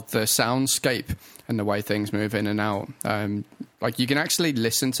well. The soundscape and the way things move in and out, like you can actually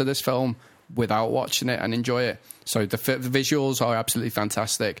listen to this film without watching it and enjoy it. So the visuals are absolutely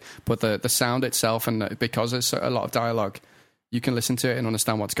fantastic, but the sound itself, and because there's a lot of dialogue, you can listen to it and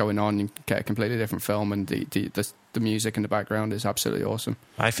understand what's going on. You get a completely different film, and the music in the background is absolutely awesome.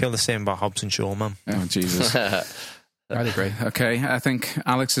 I feel the same about Hobbs and Shaw, man. Oh, Jesus. I'd agree. Okay, I think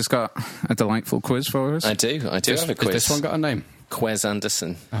Alex has got a delightful quiz for us. I do have a Has quiz. this one got a name? Wes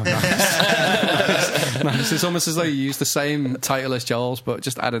Anderson. Oh, nice. Nice. It's almost as though you used the same title as Joel's, but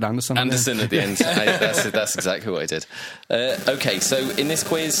just added Anderson. Anderson at the end. That's exactly what I did. Okay, so in this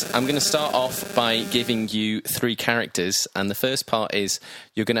quiz, I'm going to start off by giving you 3 characters, and the first part is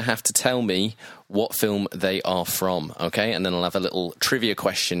you're going to have to tell me what film they are from, okay? And then I'll have a little trivia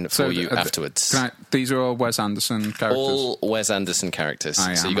question for you afterwards. These are all Wes Anderson characters? All Wes Anderson characters.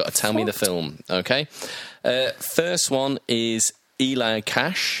 So you've got to tell me the film, okay? First one is Eli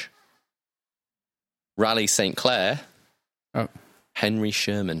Cash, Raleigh St. Clair, Henry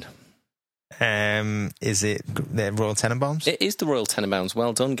Sherman. Is it the Royal Tenenbaums? It is the Royal Tenenbaums.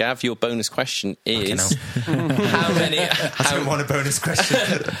 Well done, Gav. Your bonus question is how many? I don't want a bonus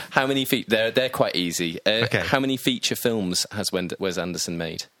question. How many they're quite easy. Okay. How many feature films has Wes Anderson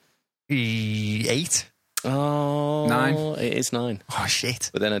made? 8. Oh, 9. It is 9. Oh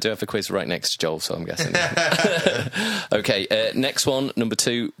shit! But then I do have the quiz right next to Joel, so I'm guessing. Okay, next one, number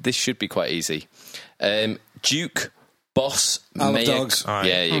 2. This should be quite easy. Duke Boss Mayor. Dogs. Yeah,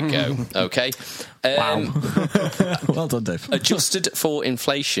 there you go. Okay. Well done, Dave. Adjusted for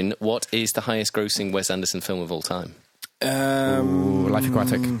inflation, what is the highest grossing Wes Anderson film of all time? Life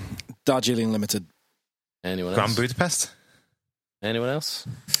Aquatic. Darjeeling Limited. Anyone else? Grand Budapest. Anyone else?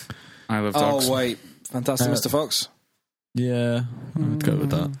 I Love Dogs. Oh, wait. Fantastic Mr. Fox. Yeah, I'd go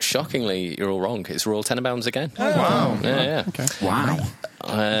with that. Shockingly, you're all wrong. It's Royal Tenenbaums again. Oh, wow. Yeah. Okay. Wow.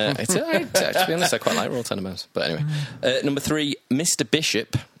 To be honest, I quite like Royal Tenenbaums. But anyway. Number 3, Mr.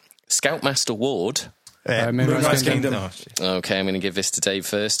 Bishop, Scoutmaster Ward. Moonrise Kingdom. Oh, shit. Okay, I'm going to give this to Dave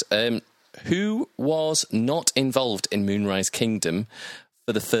first. Who was not involved in Moonrise Kingdom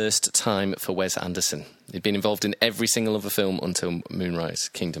for the first time for Wes Anderson? He'd been involved in every single other film until Moonrise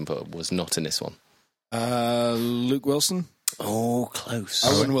Kingdom, but was not in this one. Luke Wilson. Oh, close.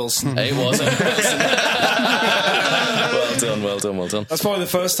 Owen Wilson. It was Owen Wilson. Well done. That's probably the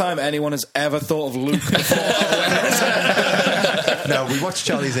first time anyone has ever thought of Luke before. No, we watched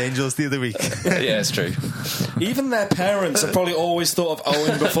Charlie's Angels the other week. Yeah, it's true. Even their parents have probably always thought of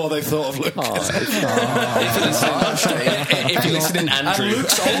Owen before they thought of Luke. If you're listening, Andrew. And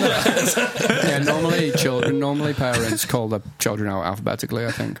Luke's older. Yeah, normally parents call their children out alphabetically,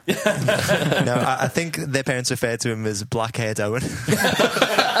 I think. No, I think their parents referred to him as black-haired Owen.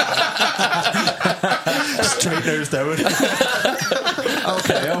 Straight-nosed Owen.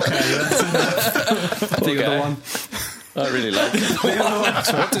 Okay. The other one. I really like it.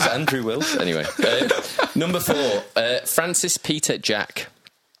 What does Andrew will? Anyway. Number 4, Francis Peter Jack.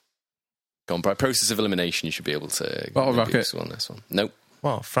 Go on, by process of elimination, you should be able to... Bottle Rocket. On this one. Nope.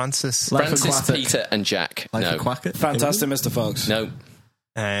 Well, Francis Peter and Jack. Like No. a quacket. Fantastic Mr. Fox. No.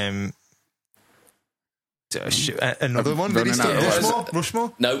 Another one? running out of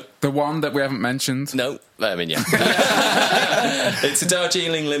Rushmore? No. The one that we haven't mentioned. No. I mean, yeah. It's a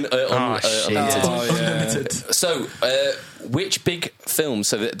Darjeeling Unlimited. Unlimited. So, which big film?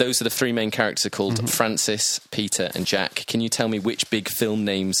 So those are the 3 main characters are called Francis, Peter, and Jack. Can you tell me which big film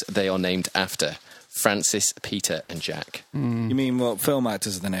names they are named after? Francis, Peter, and Jack. You mean what film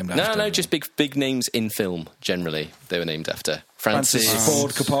actors are they named after? No, just big names in film. Generally, they were named after Francis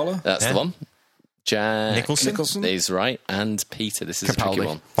Ford Coppola. That's the one. Jack Nicholson is right, and Peter. This is a tricky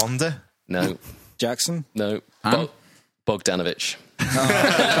one. Fonda? No, Jackson. no. Bogdanovich.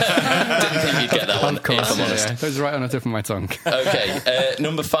 Didn't think you'd get that one. Of course, if I'm honest. yeah. It was right on the tip of my tongue. Okay,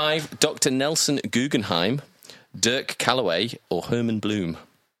 number 5, Dr. Nelson Guggenheim, Dirk Calloway, or Herman Bloom.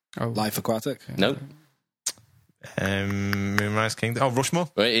 Life Aquatic. No. Moonrise Kingdom. Oh, Rushmore?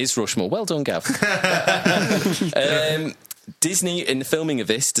 Well, it is Rushmore. Well done, Gav. Disney, in the filming of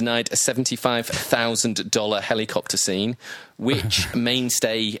this, denied a $75,000 helicopter scene, which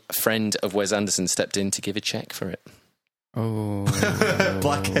mainstay friend of Wes Anderson stepped in to give a check for it. Oh,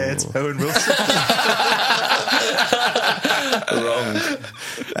 Black-haired Owen Wilson. Wrong.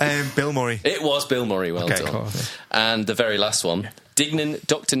 Bill Murray. It was Bill Murray, well Okay, done. cool. And the very last one, Dignan,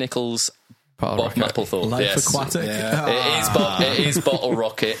 Dr. Nichols, Bottle Bob Rocket. Mapplethorpe. Life Yes. Aquatic. It is Bottle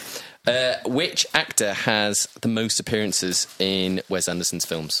Rocket. Which actor has the most appearances in Wes Anderson's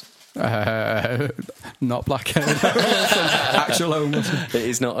films? Not black-haired. Actual Owen Wilson. It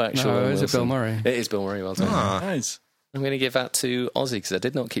is not actually. No, Owen is it Wilson. Bill Murray? It is Bill Murray. Well done. Nice. I'm going to give that to Ozzy because I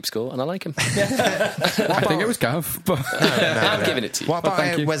did not keep score and I like him. I think it was Gav, but I'm giving it to you. What about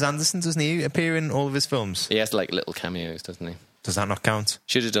thank you. Wes Anderson? Doesn't he appear in all of his films? He has like little cameos, doesn't he? Does that not count?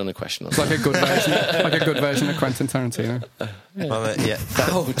 Should have done a question on it's like a good version of Quentin Tarantino. Well, yeah.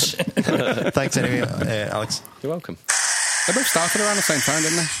 Ouch. Thanks anyway, Alex. You're welcome. They both started around the same time,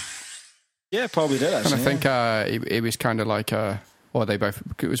 didn't they? Yeah, probably did, And actually. I think it was kind of like, or they both.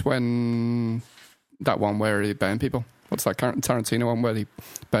 It was when that one where he burned people. What's that Tarantino one where he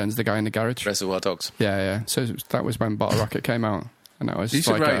burns the guy in the garage? Reservoir Dogs. Yeah. So that was when Bottle Rocket came out, and that was You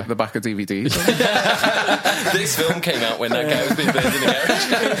should like write the back of DVDs. This film came out when that guy was being burned in the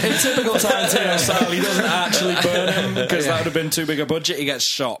garage. In typical Tarantino style, he doesn't actually burn him because that would have been too big a budget. He gets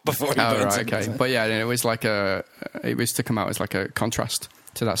shot before he Oh burns right, him. okay. But yeah, it was like it was to come out as like a contrast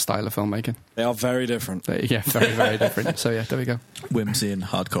to that style of filmmaking. They are very different. Yeah, very, very different. So yeah, there we go. Whimsy and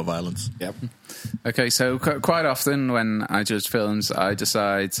hardcore violence. Yep. Okay, so quite often when I judge films, I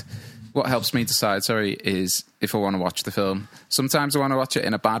decide... What helps me decide, is if I want to watch the film. Sometimes I want to watch it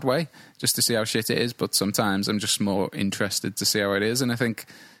in a bad way, just to see how shit it is, but sometimes I'm just more interested to see how it is, and I think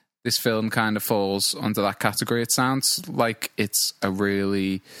this film kind of falls under that category. It sounds like it's a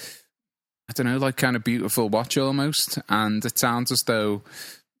really, I don't know, like kind of beautiful watch almost, and it sounds as though,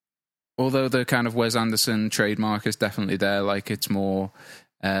 although the kind of Wes Anderson trademark is definitely there, like it's more,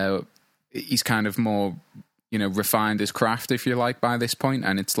 he's kind of more, refined his craft, if you like, by this point,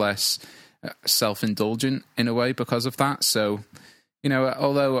 and it's less self-indulgent in a way because of that. So,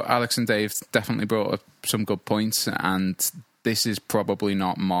 although Alex and Dave definitely brought up some good points, and this is probably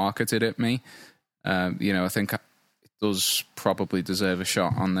not marketed at me, I think it does probably deserve a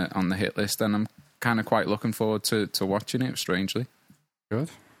shot on the hit list, and I'm kind of quite looking forward to watching it, strangely. Good.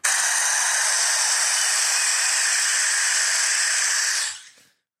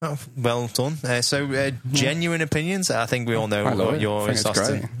 Oh, well done. So, genuine opinions. I think we all know I love what it. your I think it's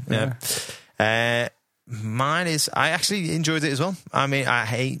Austin. great. Yeah. Mine is, I actually enjoyed it as well. I mean, I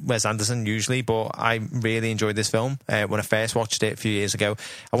hate Wes Anderson usually, but I really enjoyed this film when I first watched it a few years ago.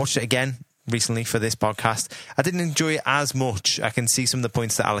 I watched it again recently for this podcast. I didn't enjoy it as much. I can see some of the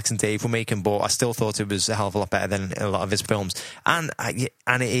points that Alex and Dave were making, but I still thought it was a hell of a lot better than a lot of his films. And it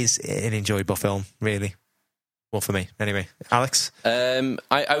is an enjoyable film, really. Well, for me, anyway. Alex?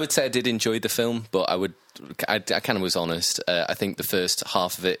 I would say I did enjoy the film, but I kind of was honest. I think the first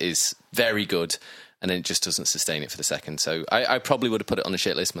half of it is very good, and then it just doesn't sustain it for the second. So I probably would have put it on the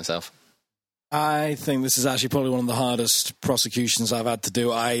shit list myself. I think this is actually probably one of the hardest prosecutions I've had to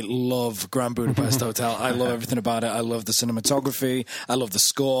do. I love Grand Budapest Hotel. I love everything about it. I love the cinematography. I love the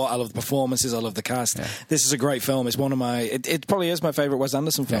score. I love the performances. I love the cast. Yeah. This is a great film. It's one of my... It probably is my favourite Wes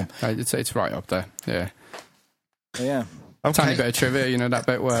Anderson film. Yeah, it's right up there. Yeah. Yeah. Okay. Tiny bit of trivia, that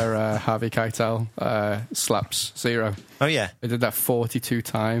bit where Harvey Keitel slaps Zero. Oh, yeah. They did that 42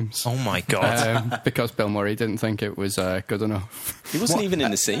 times. Oh, my God. Because Bill Murray didn't think it was good enough. He wasn't even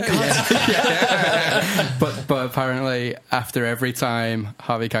in the scene. But apparently, after every time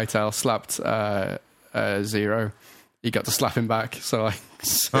Harvey Keitel slapped Zero, he got to slap him back. So I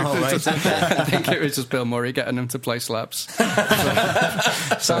think it was just Bill Murray getting him to play slaps.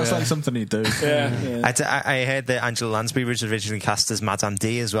 Sounds like something he'd do. Yeah. I heard that Angela Lansbury was originally cast as Madame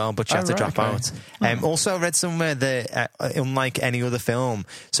D as well, but she had to drop out. Also, I read somewhere that unlike any other film,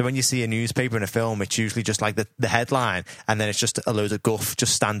 so when you see a newspaper in a film, it's usually just like the headline, and then it's just a load of guff,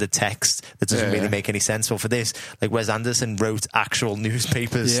 just standard text that doesn't really make any sense. Well, for this, like Wes Anderson wrote actual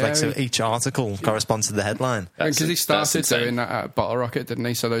newspapers, so each article corresponds to the headline. Because he started doing that at Bottle Rocket, didn't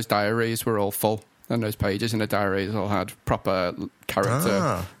he? So those diaries were all full, and those pages in the diaries all had proper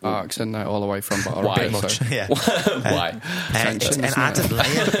character arcs in there all the way from bottom. Why? So. Yeah. Why? It's an added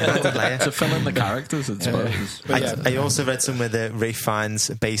layer. To fill in the characters, I suppose. I also read somewhere that Ray Fiennes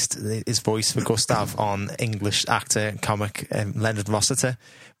based his voice for Gustav on English actor comic Leonard Rossiter,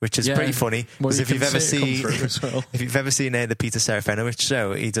 which is pretty funny. Because if you've ever seen the Peter Serafinowicz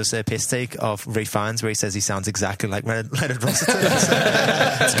show, he does a piss take of Ray Fiennes where he says he sounds exactly like Leonard Rossiter.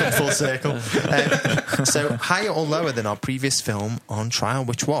 It's come full circle. So higher or lower than our previous film on trial,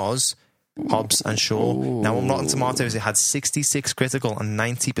 which was Hobbs and Shaw. Now on Rotten Tomatoes, it had 66 critical and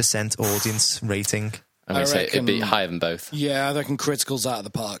 90% audience rating. I'm going to say it'd be higher than both. Yeah, I reckon critical's out of the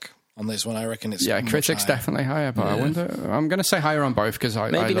park on this one. I reckon it's critics higher. definitely higher, but I wonder. I'm going to say higher on both because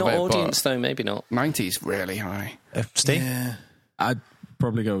I Maybe love not it, audience though. Maybe not. 90's really high. Steve? Yeah. I'd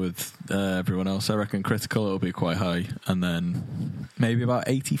probably go with everyone else. I reckon critical it'll be quite high, and then maybe about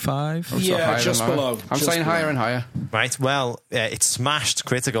 85. Yeah, higher just than lower. below. I'm Just saying below. higher and higher. Right, well, it smashed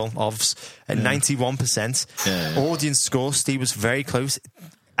critical of 91%. Yeah. Audience score, Steve was very close.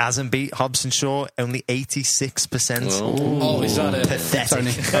 Hasn't beat Hobbs and Shaw, only 86%. Oh, is that it?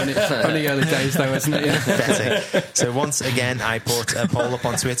 Pathetic. Only early days though, isn't it? Yeah. Pathetic. So once again, I put a poll up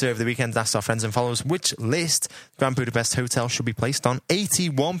on Twitter over the weekend, asked our friends and followers which list Grand Budapest Hotel should be placed on.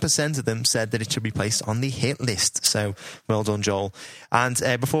 81% of them said that it should be placed on the hit list. So well done, Joel. And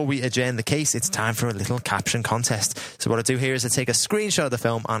before we adjourn the case, it's time for a little caption contest. So what I do here is I take a screenshot of the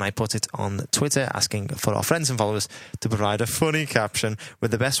film and I put it on Twitter, asking for our friends and followers to provide a funny caption, with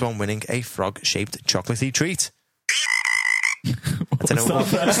the best one winning a frog-shaped chocolatey treat. I don't know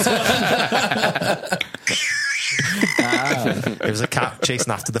what it was a cat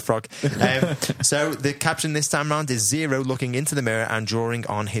chasing after the frog. So the caption this time round is Zero looking into the mirror and drawing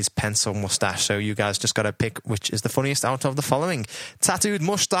on his pencil mustache. So you guys just got to pick which is the funniest out of the following. Tattooed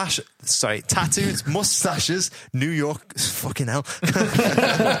mustaches, New York. Fucking hell.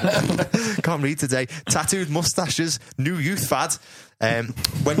 Can't read today. Tattooed mustaches, new youth fad.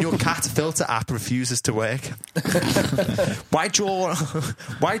 When your cat filter app refuses to work. Why draw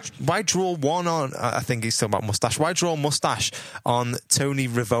one on, I think he's talking about mustache. Why draw mustache on Tony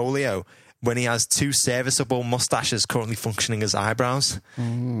Rivolio when he has two serviceable mustaches currently functioning as eyebrows?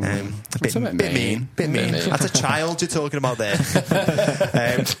 A bit mean. That's a child you're talking about there.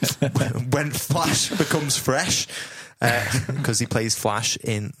 When Flash becomes fresh, because he plays Flash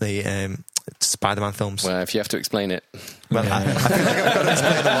in the Spider-Man films. Well, if you have to explain it. Well, I feel like I've got to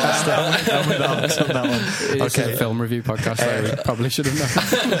explain the last stuff. It's a film review podcast, so we probably should have known.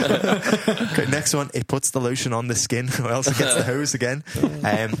 Okay, next one. It puts the lotion on the skin, or else it gets the hose again.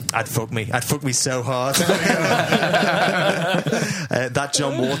 I'd fuck me so hard. That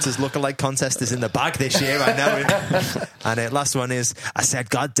John Waters lookalike contest is in the bag this year. I know it. And last one is I said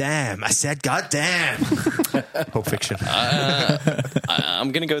goddamn. Pulp Fiction.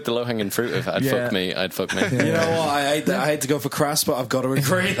 I'm going to go with the low-hanging fruit of I'd fuck me. You know what? I hate to go for crass, but I've got to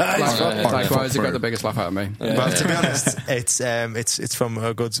agree. Likewise, you got the biggest laugh out of me. Well, to be honest, it's from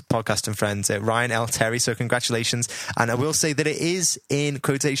a good podcast and friend, Ryan L. Terry. So congratulations. And I will say that it is in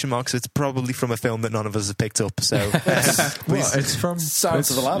quotation marks. So it's probably from a film that none of us have picked up. So it's from Silence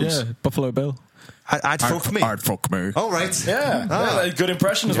of the Lambs. Yeah, Buffalo Bill. I'd fuck me. I'd fuck me. Oh, right. Yeah. Good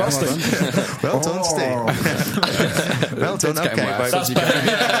impression as well, Steve. Well done, Steve. Well done. Okay. Right. That's Bane.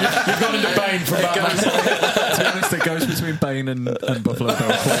 You've gone into Bane from Batman. To be honest, it goes between Bane and Buffalo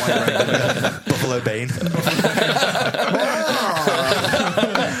Bill quite regularly. Buffalo Bane.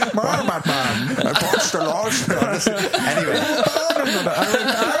 Batman. I punched the lotion. Anyway.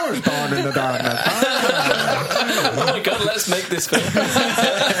 I was born in the darkness. Oh my God, let's make this film.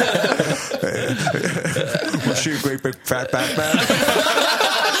 We'll shoot great big fat Batman.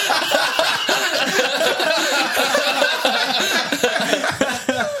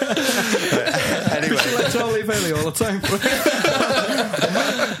 Anyway. Charlie Bailey all the time.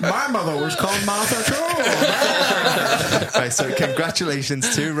 My mother was called Martha Shaw. Right, so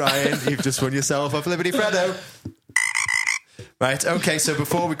congratulations to Ryan. You've just won yourself a Liberty Freddo. Right, okay, so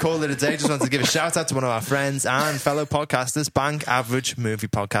before we call it a day, just wanted to give a shout out to one of our friends and fellow podcasters, Bang Average Movie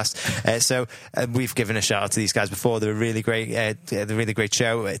Podcast. So we've given a shout out to these guys before. They're a really great,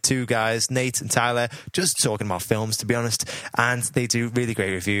 show. Two guys, Nate and Tyler, just talking about films, to be honest. And they do really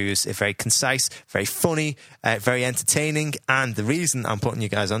great reviews. They're very concise, very funny, very entertaining. And the reason I'm putting you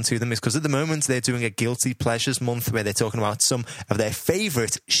guys onto them is because at the moment they're doing a Guilty Pleasures month where they're talking about some of their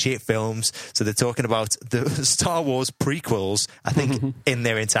favourite shit films. So they're talking about the Star Wars prequels, I think, in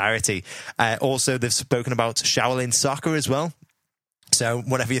their entirety. Also, they've spoken about Shaolin Soccer as well. So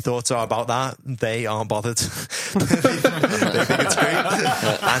whatever your thoughts are about that, they aren't bothered. they think it's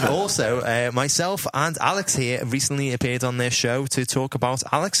great. And also, myself and Alex here recently appeared on their show to talk about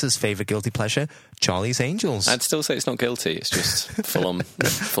Alex's favourite guilty pleasure, Charlie's Angels. I'd still say it's not guilty. It's just full on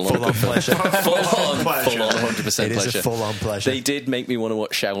pleasure. full on 100% pleasure. It is a full on pleasure. They did make me want to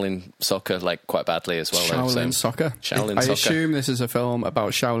watch Shaolin Soccer like quite badly as well. Shaolin Soccer. Shaolin Soccer. I assume this is a film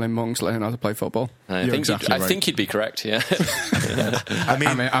about Shaolin monks learning how to play football. I think you'd be correct. Yeah. I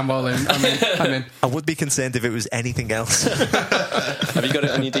mean, I'm all in. I'm in. I would be concerned if it was anything else. Have you got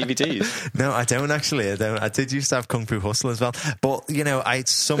it on your DVDs? No, I don't actually. I don't. I did used to have Kung Fu Hustle as well, but I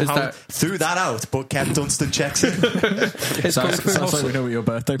somehow threw that out, but kept Dunstan checks in. Sounds like we know what your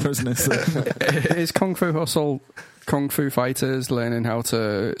birthday present is. Is Kung Fu Hustle Kung Fu fighters learning how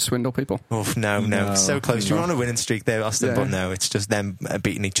to swindle people? Oh, no. So close. You're on a winning streak there, Austin, but no, it's just them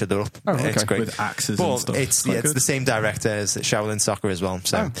beating each other up. Oh, okay. It's great. With axes but and stuff. It's the same director as Shaolin Soccer as well.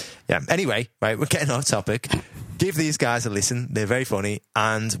 So, yeah. Anyway, right, we're getting off topic. Give these guys a listen. They're very funny,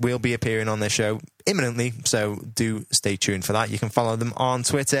 and we'll be appearing on their show imminently, so do stay tuned for that. You can follow them on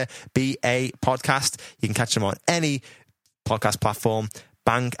Twitter, BA Podcast. You can catch them on any podcast platform,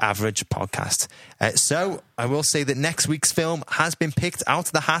 Bang Average Podcast. So I will say that next week's film has been picked out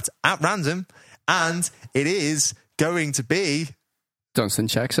of the hat at random, and it is going to be Dunstan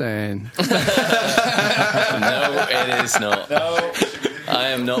checks in. No, it is not. No. I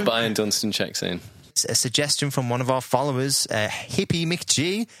am not buying Dunstan checks in. It's a suggestion from one of our followers, Hippie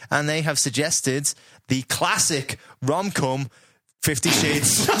McG, and they have suggested the classic rom-com 50 Shades.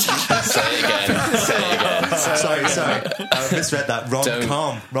 Say it again. Sorry. I misread that.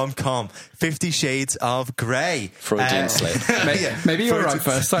 Rom-com. 50 Shades of Grey. Freudian slip. Maybe you were right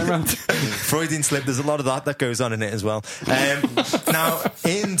first time round. Freudian slip. There's a lot of that goes on in it as well. Now,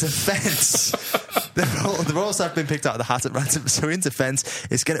 in defence, they've also been picked out of the hat at random. So in defence,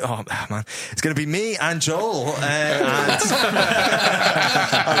 it's going to be me and Joel. Probably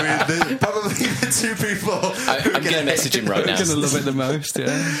the two people. I'm going to message him right now. Going to love it the most,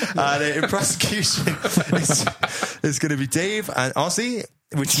 yeah. And in prosecution, it's going to be Dave and Ozzy,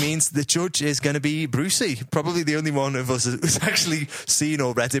 which means the judge is going to be Brucey. Probably the only one of us who's actually seen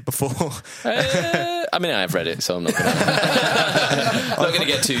or read it before. I mean, I've read it, so I'm not going to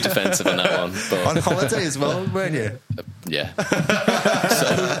get too defensive on that one. But on holiday as well, weren't you? Yeah.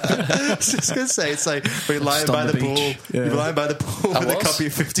 I was just going to say, it's like we're lying by the pool. Yeah. You're lying by the pool with a copy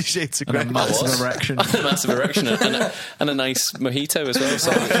of 50 Shades of Grey. A massive erection. A massive erection and a nice mojito as well.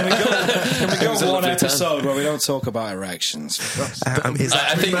 So Can we go one episode where we don't talk about erections?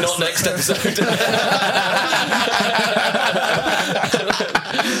 I think not next episode.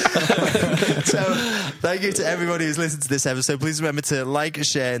 So, thank you to everybody who's listened to this episode. Please remember to like,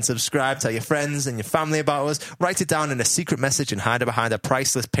 share, and subscribe. Tell your friends and your family about us. Write it down in a secret message and hide it behind a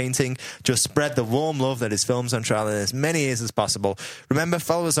priceless painting. Just spread the warm love that is Films on Trial in as many years as possible. Remember,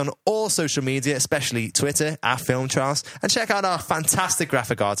 follow us on all social media, especially Twitter, @FilmTrials, and check out our fantastic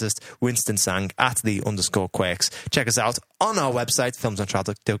graphic artist, Winston Sang, @the_Quakes. Check us out on our website,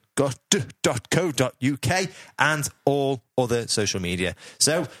 filmsontrial.co.uk, and all other social media.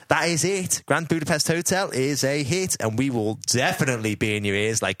 So that is it. Grand Budapest Hotel is a hit, and we will definitely be in your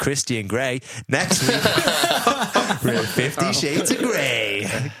ears like Christian Grey next week with 50 Shades of Grey.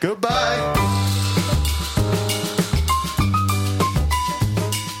 Goodbye.